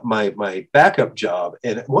 My backup job,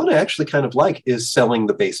 and one I actually kind of like, is selling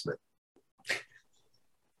the basement.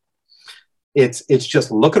 It's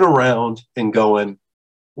just looking around and going,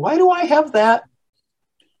 why do I have that?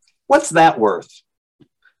 What's that worth?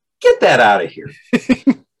 Get that out of here.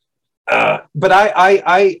 But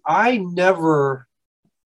I never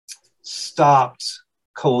stopped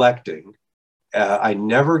collecting. I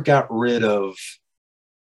never got rid of,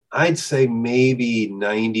 I'd say maybe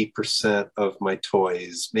 90% of my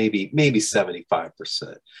toys, maybe 75%. I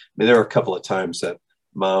mean, there were a couple of times that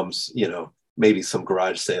Mom's, you know, maybe some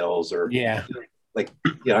garage sales, or like,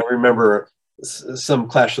 you know, I remember some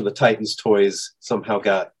Clash of the Titans toys somehow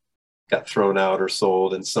got thrown out or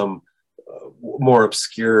sold, and some more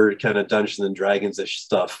obscure kind of Dungeons and Dragons-ish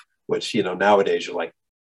stuff, which, you know, nowadays you're like,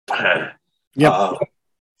 Yep.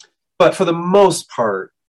 But for the most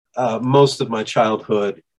part, most of my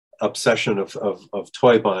childhood obsession of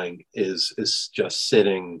toy buying is just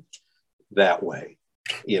sitting that way,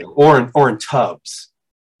 you know, or in tubs.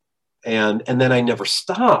 And then I never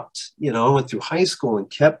stopped. You know, I went through high school and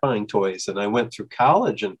kept buying toys, and I went through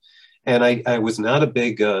college, and I was not a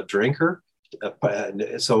big drinker.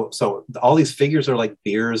 So all these figures are like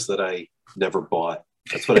beers that I never bought.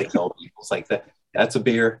 That's what I tell people. It's like that. That's a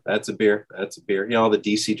beer. That's a beer. That's a beer. You know, the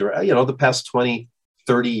DC, you know, the past 20,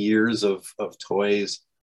 30 years of toys,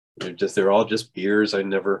 they're all just beers I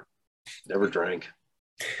never drank.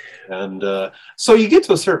 And so you get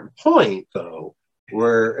to a certain point, though,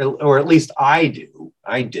 where, or at least I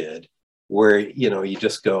did, where, you know, you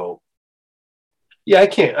just go, yeah, I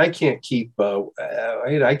can't keep,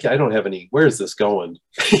 I don't have any, where's this going?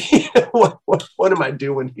 What am I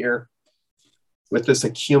doing here with this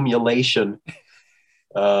accumulation?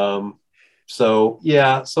 So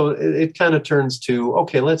yeah, so it kind of turns to,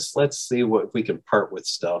 okay, let's see what we can part with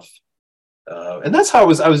stuff. And that's how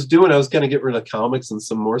I was doing. I was going to get rid of comics and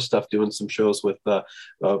some more stuff, doing some shows with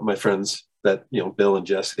my friends that, you know, Bill and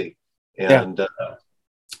Jesse, and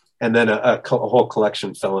and then a whole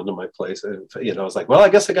collection fell into my place. And, you know, I was like, well, I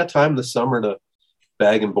guess I got time this summer to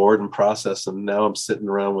bag and board and process, and now I'm sitting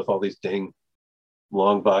around with all these dang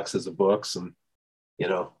long boxes of books, and, you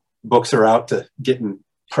know, books are out to getting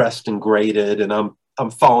pressed and graded, and I'm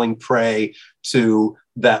falling prey to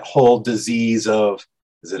that whole disease of,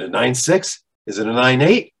 is it a 9.6? Is it a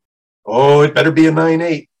 9.8? Oh, it better be a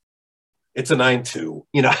 9.8. It's a 9.2.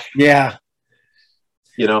 You know. Yeah.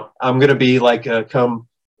 You know, I'm gonna be like, come,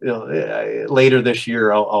 you know, later this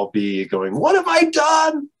year, I'll be going, what have I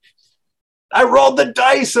done? I rolled the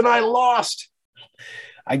dice and I lost.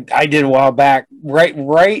 I did a while back, right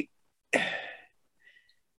before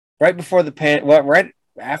right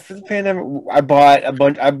after the pandemic. I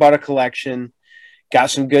bought a collection,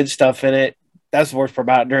 got some good stuff in it. That's the worst part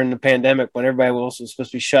about it. During the pandemic, when everybody else was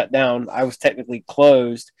supposed to be shut down, I was technically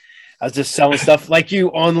closed. I was just selling stuff like you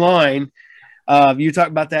online. You talk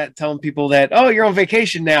about that, telling people that, oh, you're on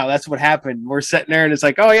vacation now. That's what happened. We're sitting there and it's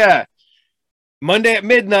like, oh yeah, Monday at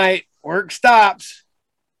midnight, work stops.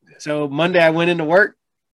 So Monday I went into worked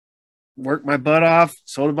my butt off,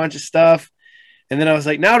 sold a bunch of stuff. And then I was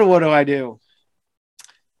like, now what do I do?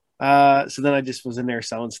 So then I just was in there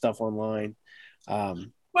selling stuff online.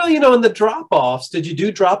 Well, you know, in the drop-offs, did you do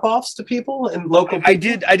drop-offs to people and local people? I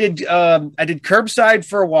did curbside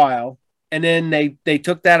for a while, and then they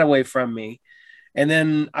took that away from me. And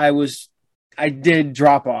then I did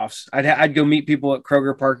drop-offs. I'd go meet people at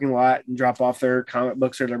Kroger parking lot and drop off their comic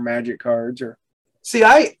books or their magic cards. Or see,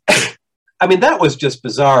 I mean, that was just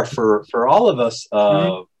bizarre for all of us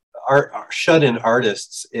our shut-in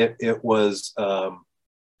artists. It was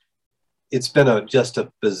it's been just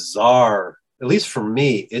a bizarre, at least for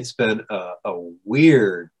me, it's been a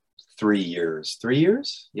weird 3 years. 3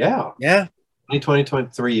 years? Yeah. 2020,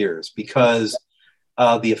 3 years, because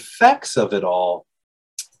the effects of it all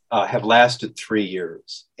have lasted 3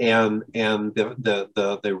 years. And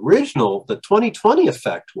the original, the 2020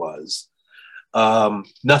 effect was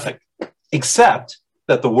nothing, except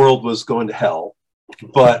that the world was going to hell,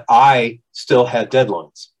 but I still had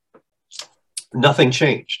deadlines. Nothing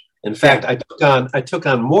changed. In fact, I took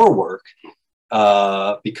on more work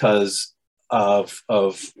because of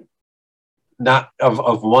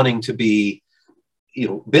wanting to be, you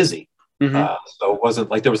know, busy. So it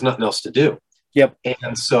wasn't like there was nothing else to do. Yep.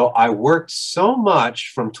 And so I worked so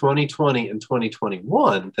much from 2020 and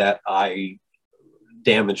 2021 that I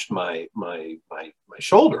damaged my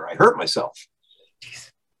shoulder. I hurt myself.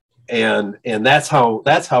 And that's how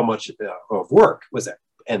much of work was that.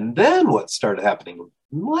 And then what started happening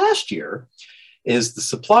last year is the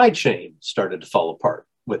supply chain started to fall apart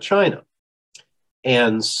with China.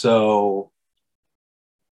 And so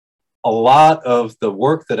a lot of the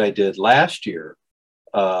work that I did last year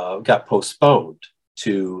got postponed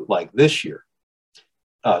to like this year,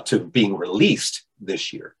 to being released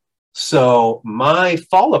this year. So my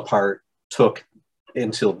fall apart took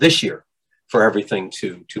until this year for everything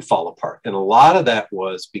to fall apart. And a lot of that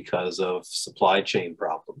was because of supply chain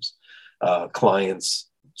problems. Clients,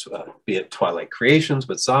 be it Twilight Creations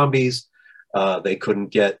with zombies, they couldn't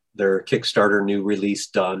get their Kickstarter new release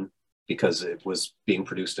done because it was being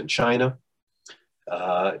produced in China.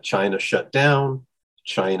 China shut down.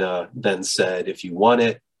 China then said, if you want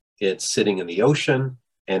it, it's sitting in the ocean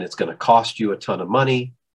and it's going to cost you a ton of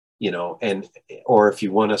money, you know, or if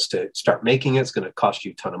you want us to start making it, it's going to cost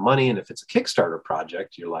you a ton of money. And if it's a Kickstarter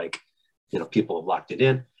project, you're like, people have locked it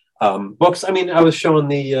in. Books. I mean, I was showing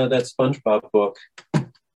the that SpongeBob book.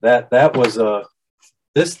 That was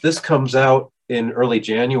this comes out in early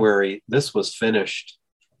January. This was finished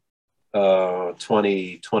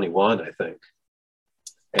 2021, I think,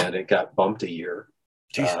 and it got bumped a year,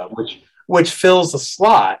 which fills a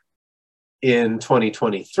slot in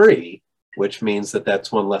 2023, which means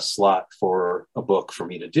that's one less slot for a book for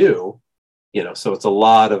me to do. So it's a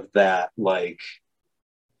lot of that, like,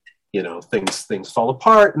 things fall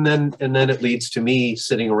apart, and then it leads to me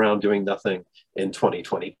sitting around doing nothing in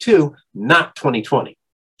 2022, not 2020,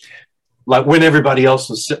 like when everybody else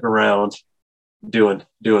was sitting around doing.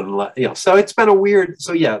 So it's been a weird.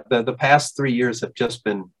 So yeah, the past 3 years have just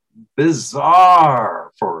been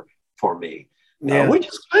bizarre for me, which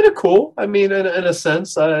is kind of cool. I mean, in a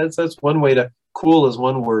sense, that's one way to. Cool is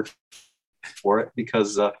one word for it,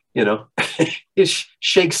 because it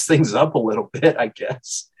shakes things up a little bit, I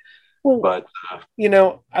guess. Well, but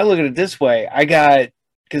I look at it this way.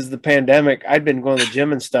 Because the pandemic, I'd been going to the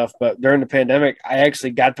gym and stuff, but during the pandemic, I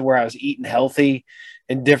actually got to where I was eating healthy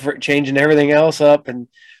and changing everything else up. And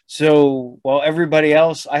so while everybody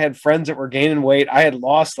else, I had friends that were gaining weight, I had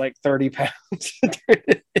lost like 30 pounds.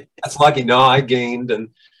 That's lucky. No, I gained,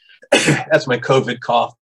 and that's my COVID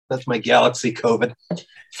cough. That's my Galaxy COVID.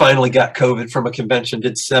 Finally got COVID from a convention,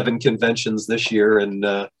 did 7 conventions this year, and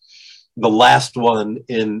the last one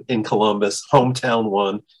in Columbus, hometown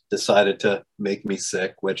one, decided to make me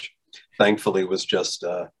sick, which thankfully was just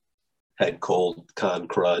head cold con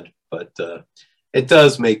crud. But it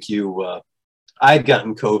does make you. I'd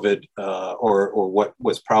gotten COVID, or what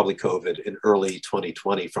was probably COVID, in early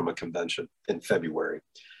 2020 from a convention in February,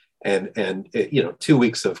 and it, 2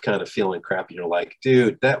 weeks of kind of feeling crappy. You're like,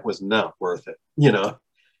 dude, that was not worth it.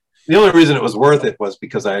 The only reason it was worth it was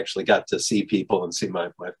because I actually got to see people and see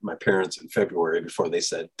my parents in February before they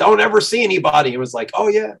said, don't ever see anybody. It was like, oh,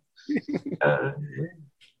 yeah,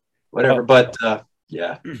 whatever. But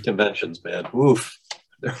yeah, conventions, man. Oof.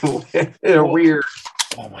 They're weird.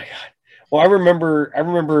 Oh, my God. Well, I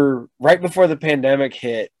remember right before the pandemic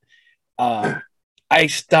hit, I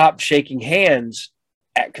stopped shaking hands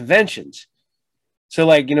at conventions. So,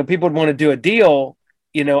 like, people would want to do a deal,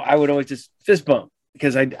 I would always just fist bump.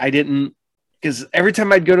 Because because every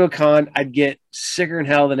time I'd go to a con, I'd get sicker than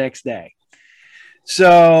hell the next day.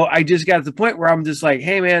 So I just got to the point where I'm just like,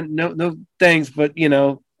 hey man, no thanks, but I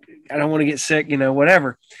don't want to get sick,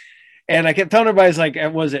 whatever. And I kept telling everybody, I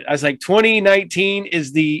was like, 2019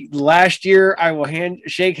 is the last year I will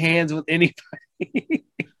shake hands with anybody.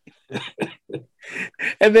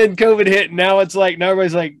 And then COVID hit, and now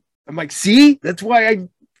everybody's like, I'm like, see, that's why I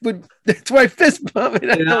fist bump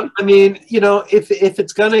it. Yeah, I mean, if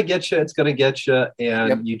it's gonna get you, it's gonna get you,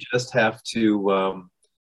 and you just have to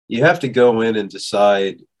go in and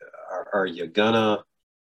decide: are you gonna,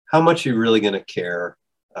 how much you really gonna care?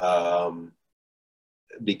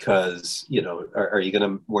 Because are you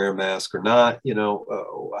gonna wear a mask or not?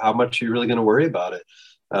 How much are you really gonna worry about it?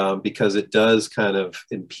 Because it does kind of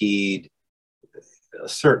impede a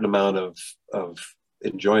certain amount of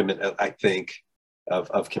enjoyment, I think.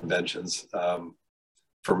 Of conventions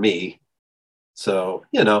for me. So,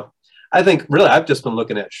 I think really I've just been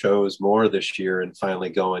looking at shows more this year and finally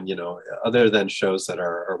going, other than shows that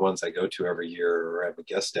are ones I go to every year or have a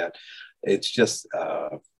guest at, it's just,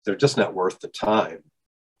 they're just not worth the time,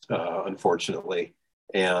 unfortunately.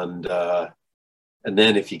 And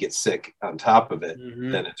then if you get sick on top of it,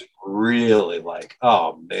 then it's really like,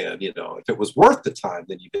 oh man, if it was worth the time,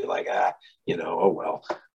 then you'd be like, oh well.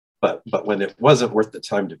 But when it wasn't worth the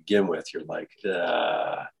time to begin with, you're like,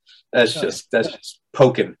 that's just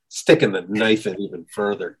sticking the knife in even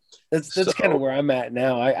further. That's kind of where I'm at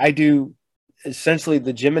now. I do essentially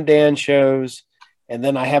the Jim and Dan shows, and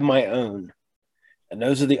then I have my own, and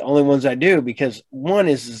those are the only ones I do, because one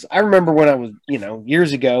is I remember when I was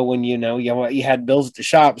years ago when you had bills at the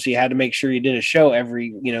shop, so you had to make sure you did a show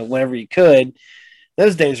every whenever you could.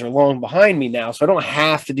 Those days are long behind me now, so I don't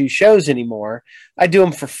have to do shows anymore. I do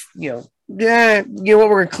them for, what, we're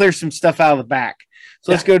going to clear some stuff out of the back.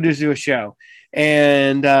 So let's go do a show.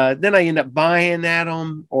 And then I end up buying at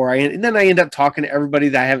them, then I end up talking to everybody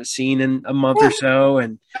that I haven't seen in a month or so.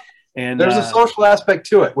 And there's a social aspect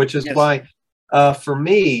to it, which is why, for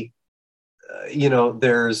me,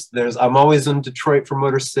 I'm always in Detroit for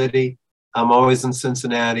Motor City. I'm always in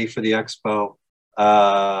Cincinnati for the Expo.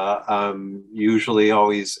 I'm usually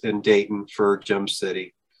always in Dayton for Gem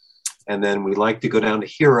City, and then we like to go down to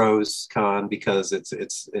Heroes Con because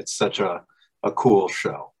it's such a cool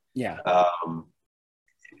show. Yeah.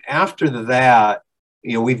 After that,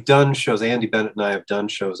 we've done shows. Andy Bennett and I have done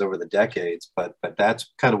shows over the decades, but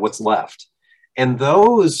that's kind of what's left. And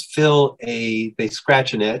those they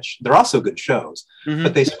scratch an itch. They're also good shows,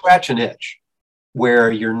 but they scratch an itch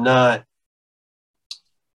where you're not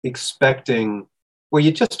expecting, where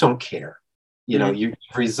you just don't care. You've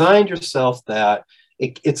resigned yourself that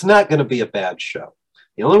it's not going to be a bad show.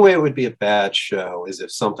 The only way it would be a bad show is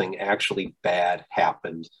if something actually bad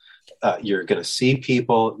happened. You're going to see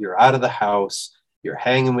people, you're out of the house, you're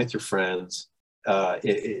hanging with your friends.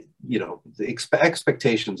 The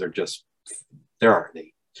expectations are just, there aren't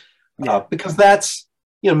any. Because that's,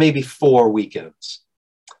 maybe 4 weekends.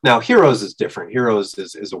 Now, Heroes is different. Heroes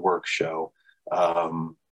is a work show.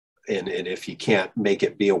 And if you can't make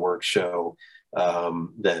it be a work show,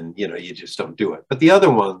 then, you just don't do it. But the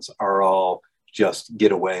other ones are all just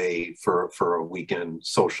get away for a weekend,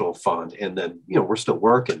 social fun. And then, we're still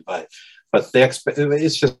working, but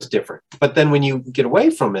it's just different. But then when you get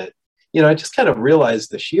away from it, I just kind of realized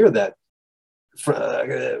this year that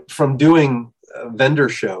from doing vendor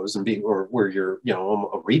shows and where you're,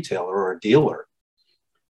 a retailer or a dealer,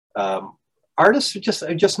 artists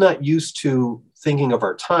are just not used to thinking of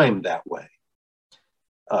our time that way.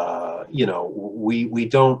 We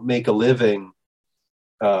don't make a living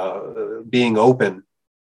being open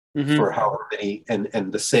for however many,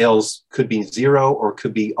 and the sales could be 0 or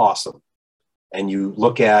could be awesome. And you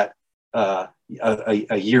look at a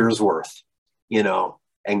year's worth,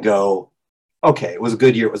 and go, okay, it was a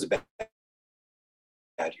good year, it was a bad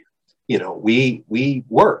year. We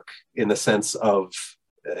work in the sense of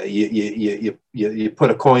you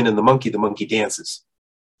put a coin in the monkey dances.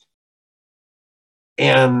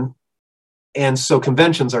 And so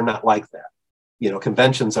conventions are not like that.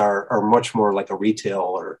 Conventions are much more like a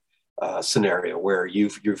retailer scenario where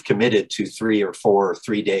you've committed to 3 or 4 or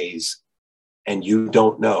 3 days, and you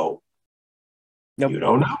don't know. Nope. You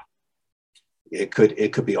don't know. It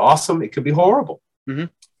could be awesome. It could be horrible.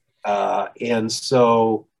 And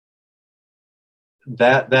so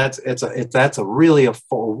that's a really a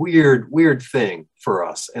weird thing for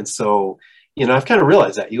us. And so I've kind of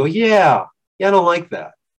realized that. You go, yeah, I don't like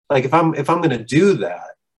that. Like if I'm going to do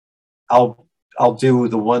that, I'll do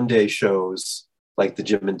the one-day shows like the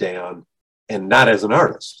Jim and Dan, and not as an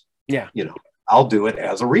artist. Yeah, I'll do it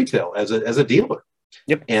as a retail, as a dealer.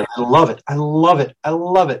 Yep. And I love it.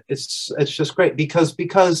 It's just great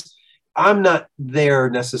because I'm not there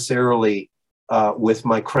necessarily with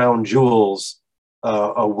my crown jewels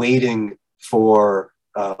waiting for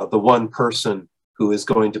the one person who is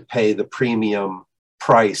going to pay the premium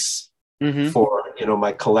price for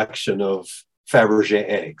my collection of Fabergé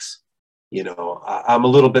eggs. I'm a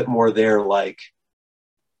little bit more there like,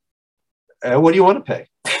 what do you want to pay?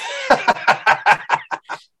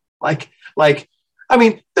 like, I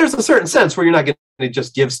mean, there's a certain sense where you're not going to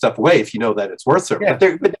just give stuff away if you know that it's worth it. Yeah.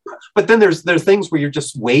 But then there's things where you're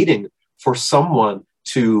just waiting for someone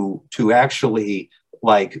to actually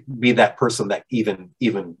like be that person that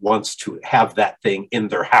even wants to have that thing in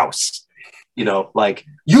their house. Like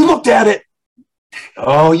you looked at it.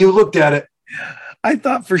 Oh, you looked at it. I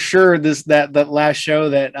thought for sure that last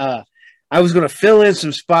show that I was going to fill in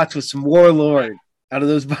some spots with some Warlord out of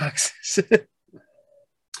those boxes.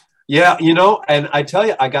 Yeah, and I tell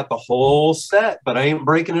you, I got the whole set, but I ain't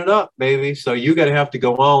breaking it up, baby. So you got to have to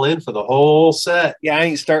go all in for the whole set. Yeah, I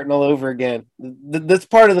ain't starting all over again. That's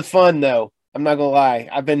part of the fun, though. I'm not gonna lie.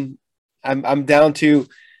 I'm down to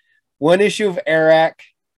one issue of Arak.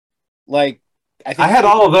 Like I had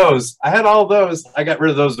all of those. I got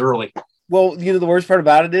rid of those early. Well, the worst part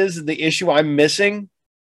about it is the issue I'm missing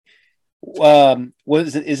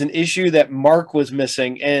is an issue that Mark was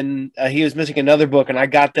missing, and he was missing another book, and I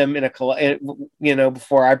got them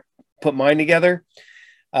before I put mine together.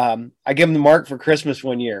 I gave them to Mark for Christmas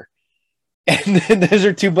one year, and then those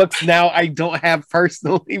are 2 books now I don't have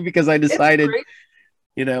personally because I decided,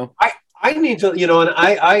 I need to, and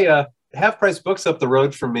I Half Price Books up the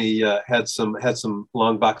road from me had some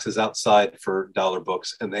long boxes outside for dollar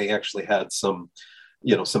books, and they actually had some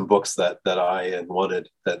books that I had wanted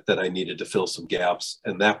that I needed to fill some gaps.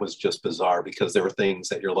 And that was just bizarre because there were things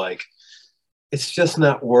that you're like, it's just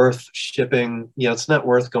not worth shipping. It's not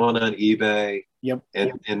worth going on eBay. Yep.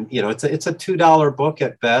 And it's a $2 book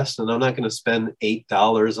at best, and I'm not going to spend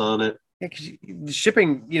 $8 on it. Yeah, because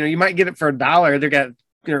shipping, you might get it for $1. They're going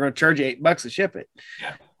to charge you $8 to ship it.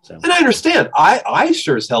 Yeah. So. And I understand. I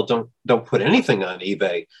sure as hell don't put anything on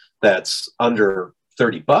eBay that's under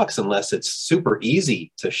 $30 unless it's super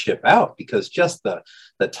easy to ship out, because just the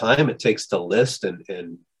time it takes to list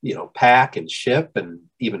and pack and ship and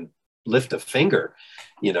even lift a finger,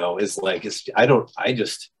 is like, I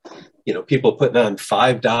just, people putting on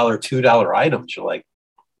 $5, $2 items. You're like,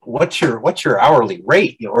 what's your hourly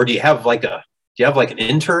rate? Or do you have like an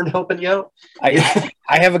intern helping you out? I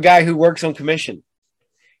have a guy who works on commission.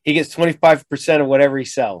 He gets 25% of whatever he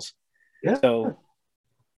sells. Yeah. So,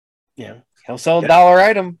 he'll sell a dollar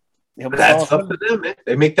item. That's up to them. Man.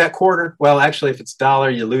 They make that quarter. Well, actually, if it's dollar,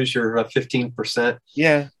 you lose your 15%.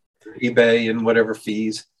 Yeah. eBay and whatever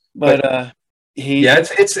fees. But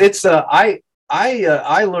I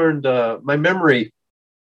learned my memory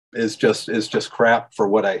is just crap for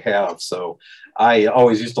what I have. So I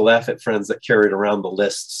always used to laugh at friends that carried around the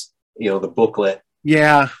lists, the booklet.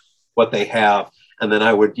 Yeah. What they have. And then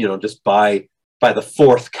I would, just by the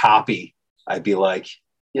fourth copy, I'd be like,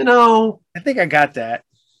 I think I got that.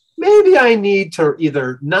 Maybe I need to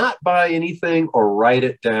either not buy anything or write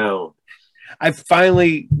it down. I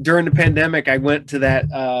finally, during the pandemic, I went to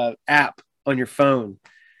that app on your phone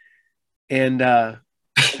and I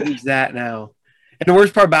use that now. And the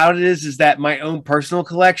worst part about it is that my own personal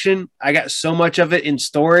collection, I got so much of it in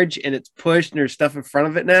storage and it's pushed and there's stuff in front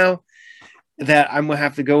of it now that I'm going to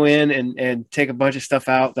have to go in and take a bunch of stuff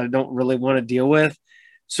out that I don't really want to deal with.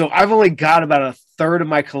 So I've only got about a third of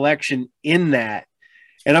my collection in that.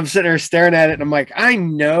 And I'm sitting there staring at it and I'm like, I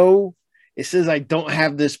know it says I don't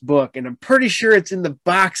have this book and I'm pretty sure it's in the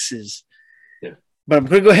boxes. Yeah. But I'm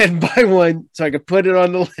going to go ahead and buy one so I can put it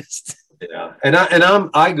on the list. Yeah. And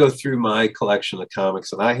I go through my collection of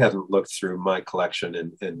comics and I haven't looked through my collection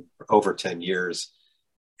in over 10 years.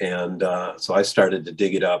 And so I started to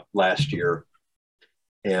dig it up last year.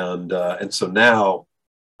 And so now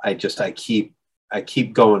I keep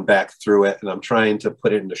going back through it and I'm trying to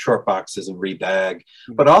put it into short boxes and rebag,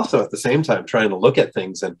 but also at the same time trying to look at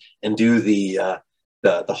things and do the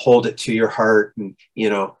hold it to your heart and,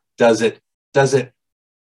 does it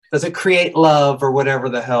create love or whatever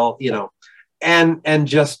the hell, and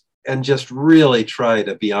just really try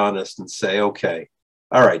to be honest and say, okay,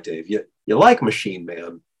 all right, Dave, you like Machine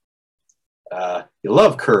Man. You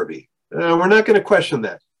love Kirby. We're not going to question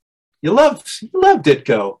that. You love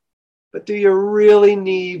Ditko. But do you really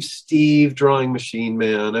need Steve drawing Machine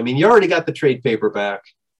Man? I mean, you already got the trade paperback.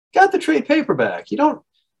 Got the trade paperback. You don't.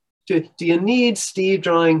 Do you need Steve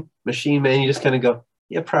drawing Machine Man? You just kind of go,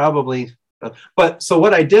 yeah, probably. But so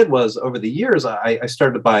what I did was over the years, I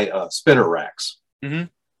started to buy spinner racks. Mm-hmm.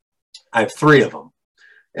 I have 3 of them,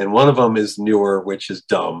 and one of them is newer, which is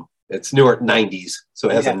dumb. It's newer 90s, so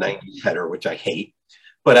it has a 90s header, which I hate.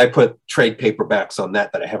 But I put trade paperbacks on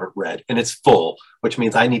that I haven't read, and it's full, which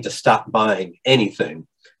means I need to stop buying anything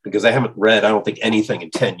because I haven't read, I don't think, anything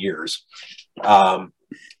in 10 years. The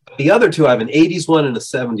other 2, I have an 80s one and a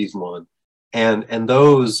 70s one, and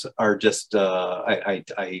those are just, I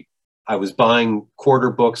was buying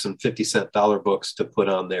quarter books and 50-cent dollar books to put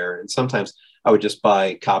on there, and sometimes I would just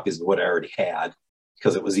buy copies of what I already had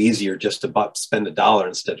because it was easier just to spend $1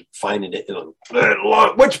 instead of finding it in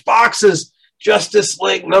which boxes. Justice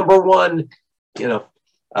League #1, and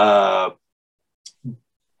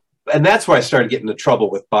that's why I started getting into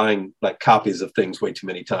trouble with buying like copies of things way too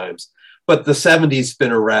many times. But the 70s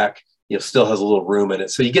spinner rack, still has a little room in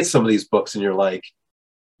it. So you get some of these books and you're like,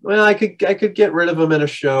 well, I could get rid of them in a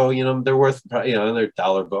show. They're worth, they're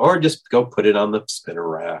 $1 book, or just go put it on the spinner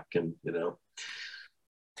rack. And,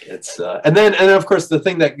 it's, and of course the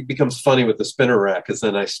thing that becomes funny with the spinner rack is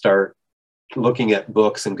then I start looking at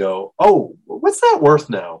books and go, oh, what's that worth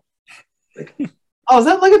now? Like, oh, is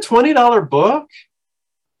that like a $20 book?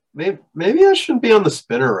 Maybe I shouldn't be on the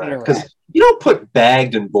spinner rack because you don't put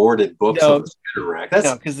bagged and boarded books on the spinner rack. That's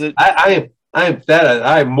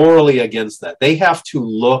I'm morally against that. They have to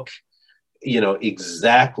look,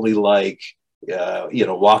 exactly like,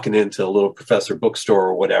 walking into a little Professor bookstore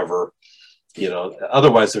or whatever.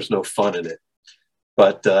 Otherwise there's no fun in it.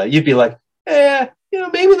 But you'd be like,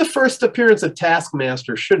 maybe the first appearance of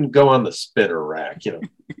Taskmaster shouldn't go on the spinner rack.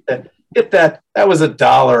 That was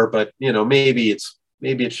 $1, but maybe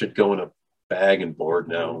it should go in a bag and board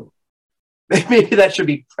now. Maybe that should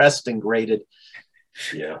be pressed and graded.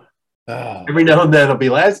 Yeah. Oh. Every now and then I'll be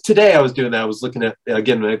like, today I was doing that. I was looking at,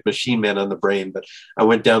 again, Machine Man on the brain, but I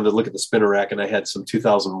went down to look at the spinner rack and I had some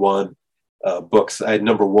 2001 books. I had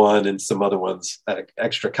 #1 and some other ones, an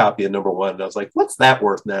extra copy of #1. And I was like, what's that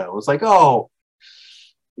worth now? I was like, oh,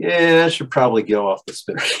 yeah, I should probably go off the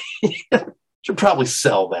spinner. Should probably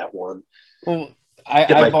sell that one. Well,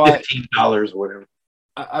 I bought $15 or whatever.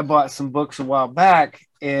 I bought some books a while back,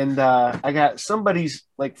 and I got somebody's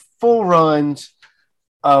like full runs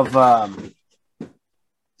of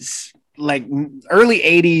like early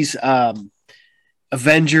 80s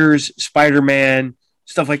Avengers, Spider-Man,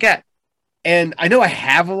 stuff like that. And I know I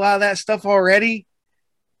have a lot of that stuff already,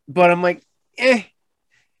 but I'm like, eh.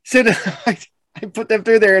 So I put them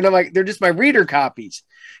through there, and I'm like, they're just my reader copies.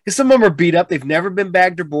 Because some of them are beat up. They've never been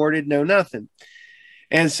bagged or boarded, no nothing.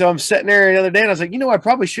 And so I'm sitting there the other day, and I was like, I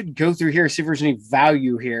probably should go through here, see if there's any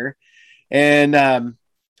value here. And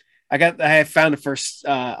I found the first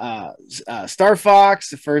Star Fox.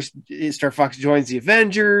 The first Star Fox joins the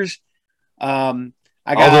Avengers.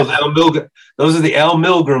 I got those are the Al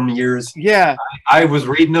Milgrom years. Yeah. I was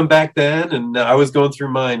reading them back then, and I was going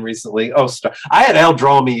through mine recently. I had Al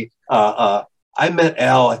draw me. I met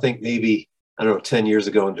Al, I think maybe, I don't know, 10 years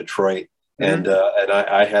ago in Detroit, and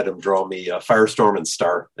I had him draw me Firestorm and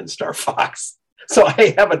Star Fox. So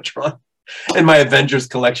I have a drawn in my Avengers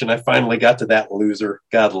collection. I finally got to that loser.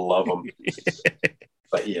 God love him.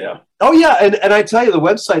 But yeah. Oh yeah. And I tell you, the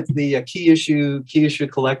website, the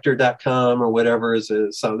keyissuecollector.com or whatever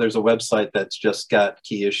so there's a website that's just got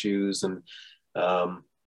key issues. And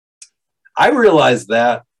I realized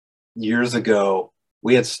that years ago,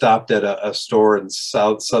 we had stopped at a store in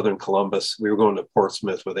southern Columbus. We were going to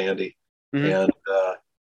Portsmouth with Andy, and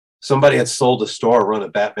somebody had sold a store run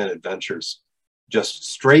of Batman Adventures just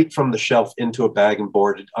straight from the shelf into a bag and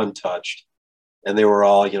boarded, untouched. And they were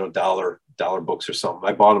all, dollar books or something.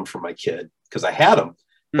 I bought them for my kid because I had them,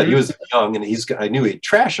 but he was young, and I knew he'd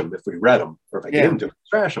trash them if we read them, or if I gave him to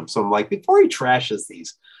trash them. So I'm like, before he trashes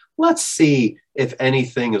these, let's see if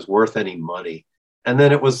anything is worth any money. And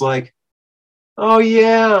then it was like, oh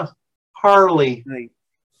yeah, Harley,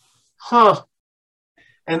 huh?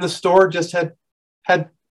 And the store just had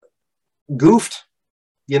goofed.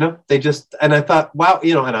 They just, and I thought, wow,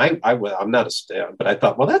 and I'm not a stan, but I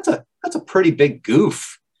thought, well, that's a pretty big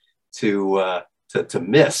goof to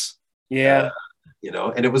miss. Yeah.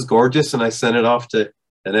 And it was gorgeous, and I sent it off to,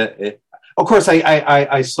 and of course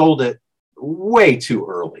I sold it way too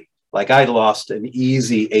early. Like I lost an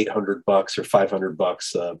easy $800 or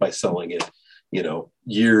 $500 by selling it,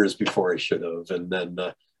 years before I should have. And then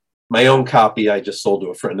my own copy, I just sold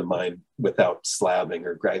to a friend of mine without slabbing,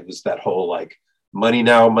 or it was that whole like, money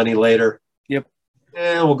now, money later. Yep.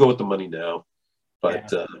 We'll go with the money now.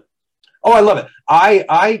 But I love it.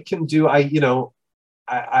 I can do.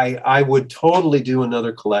 I would totally do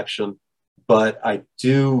another collection, but I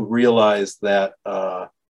do realize that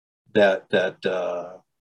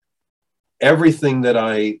everything that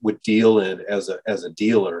I would deal in as a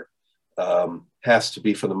dealer has to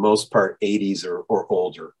be, for the most part, 80s or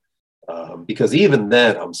older, because even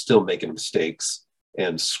then I'm still making mistakes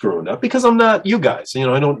and screwing up because I'm not you guys.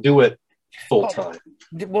 I don't do it full time.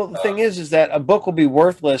 Well, the thing is that a book will be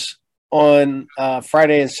worthless on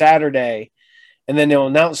Friday and Saturday, and then they'll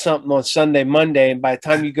announce something on Sunday, Monday, and by the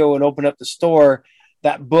time you go and open up the store,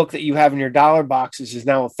 that book that you have in your dollar boxes is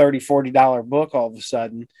now a $30-$40 book all of a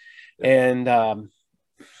sudden. And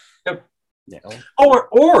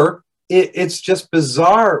or it's just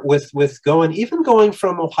bizarre with going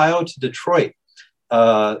from Ohio to Detroit.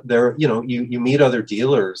 There, you meet other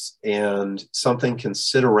dealers, and something can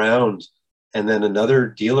sit around, and then another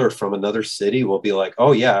dealer from another city will be like,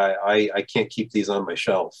 oh yeah, I can't keep these on my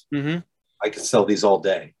shelf. I can sell these all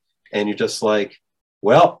day. And you're just like,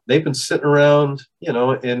 well, they've been sitting around,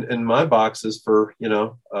 in my boxes for,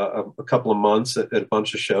 a couple of months at a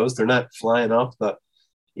bunch of shows. They're not flying off the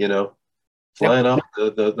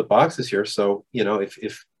boxes here. So,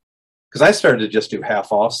 if because I started to just do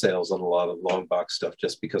half off sales on a lot of long box stuff,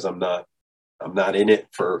 just because I'm not in it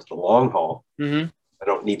for the long haul. I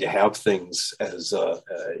don't need to have things as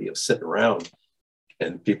sitting around,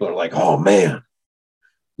 and people are like, "Oh man,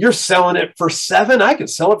 you're selling it for $7. I can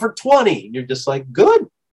sell it for $20." And you're just like, "Good,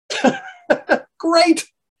 great,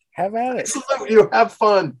 have at it. You have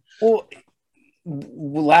fun." Well,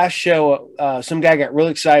 last show, some guy got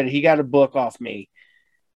really excited. He got a book off me,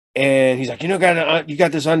 and he's like, "You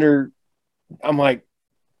got this under." I'm like,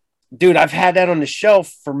 dude, I've had that on the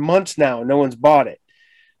shelf for months now. No one's bought it.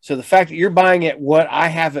 So the fact that you're buying it, what I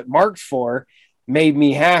have it marked for, made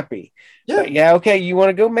me happy. Yeah. Okay. You want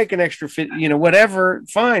to go make an extra fit, whatever,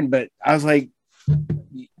 fine. But I was like,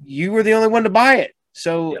 you were the only one to buy it.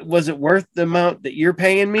 So was it worth the amount that you're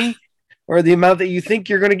paying me, or the amount that you think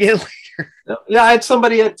you're going to get later? Yeah. I had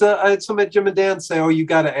somebody at Jim and Dan say, "Oh, you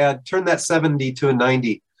got to turn that 70 to a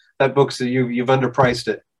 90. That book's you've underpriced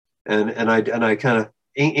it." And I kind of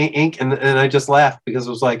ink and I just laughed, because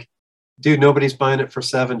it was like, dude, nobody's buying it for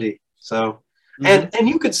 70. So, and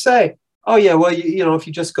you could say, oh yeah, well, if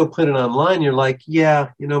you just go put it online, you're like,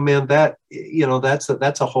 yeah, man,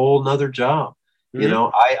 that's a whole nother job.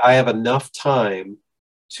 I have enough time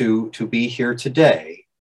to be here today.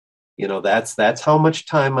 That's how much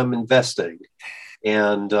time I'm investing.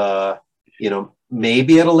 And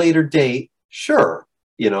maybe at a later date, sure,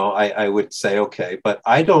 I would say, okay, but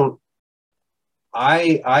I don't,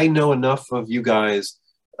 I know enough of you guys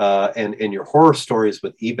and your horror stories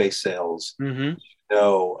with eBay sales,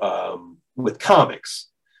 with comics,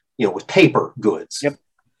 with paper goods. Yep.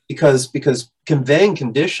 Because conveying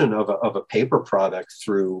condition of a paper product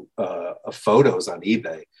through photos on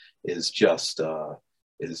eBay is just a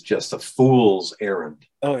fool's errand.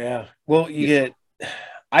 Oh yeah. Well,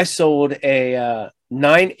 I sold a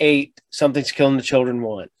 9/8 Something's Killing the Children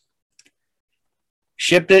 1.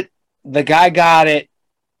 Shipped it. The guy got it.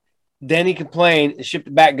 Then he complained and shipped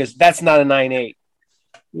it back and goes, that's not a 9/8.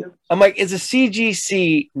 Yeah. I'm like, it's a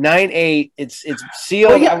CGC 9/8. It's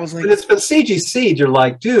sealed. Well, yeah, I was like, when it's been CGC'd, you're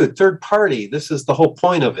like, dude, third party. This is the whole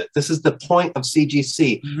point of it. This is the point of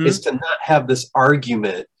CGC is to not have this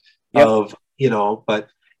argument of, but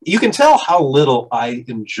you can tell how little I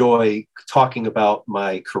enjoy talking about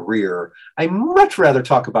my career. I much rather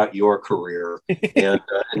talk about your career and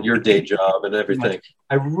your day job and everything.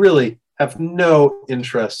 I really have no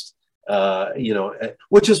interest,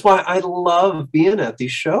 which is why I love being at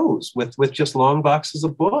these shows with just long boxes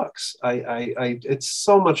of books. It's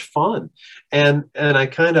so much fun, and I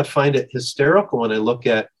kind of find it hysterical when I look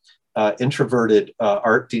at introverted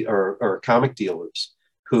or comic dealers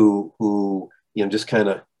who just kind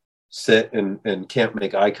of sit and can't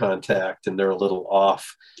make eye contact and they're a little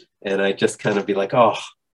off, and I just kind of be like, oh,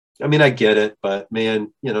 I mean, I get it, but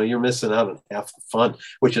man, you're missing out on half the fun,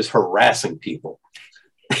 which is harassing people.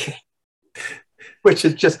 Which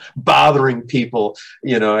is just bothering people,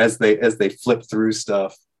 as they flip through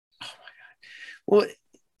stuff. well,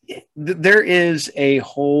 there is a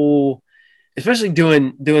whole, especially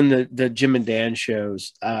doing the Jim and Dan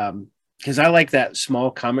shows, because I like that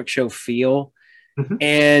small comic show feel.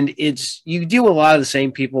 And you deal with a lot of the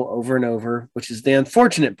same people over and over, which is the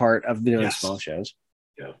unfortunate part of doing small shows.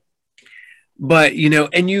 Yeah. But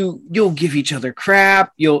and you'll give each other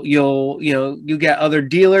crap. You'll get other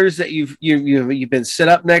dealers that you've been set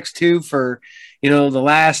up next to for the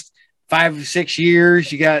last 5 or 6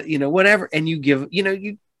 years. You got whatever, and you give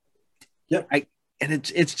and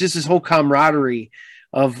it's just this whole camaraderie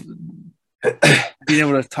of being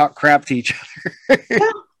able to talk crap to each other.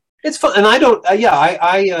 It's fun, and I don't.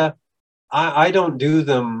 I don't do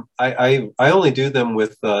them. I only do them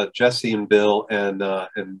with Jesse and Bill and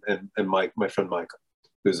Mike, my friend Michael,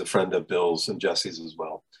 who's a friend of Bill's and Jesse's as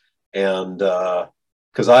well. And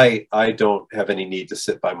because I don't have any need to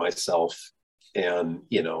sit by myself, and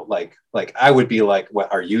like I would be like,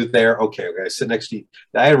 "What, are you there? Okay, I sit next to you."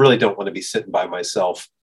 I really don't want to be sitting by myself.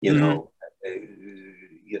 It's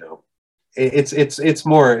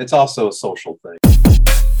more. It's also a social thing.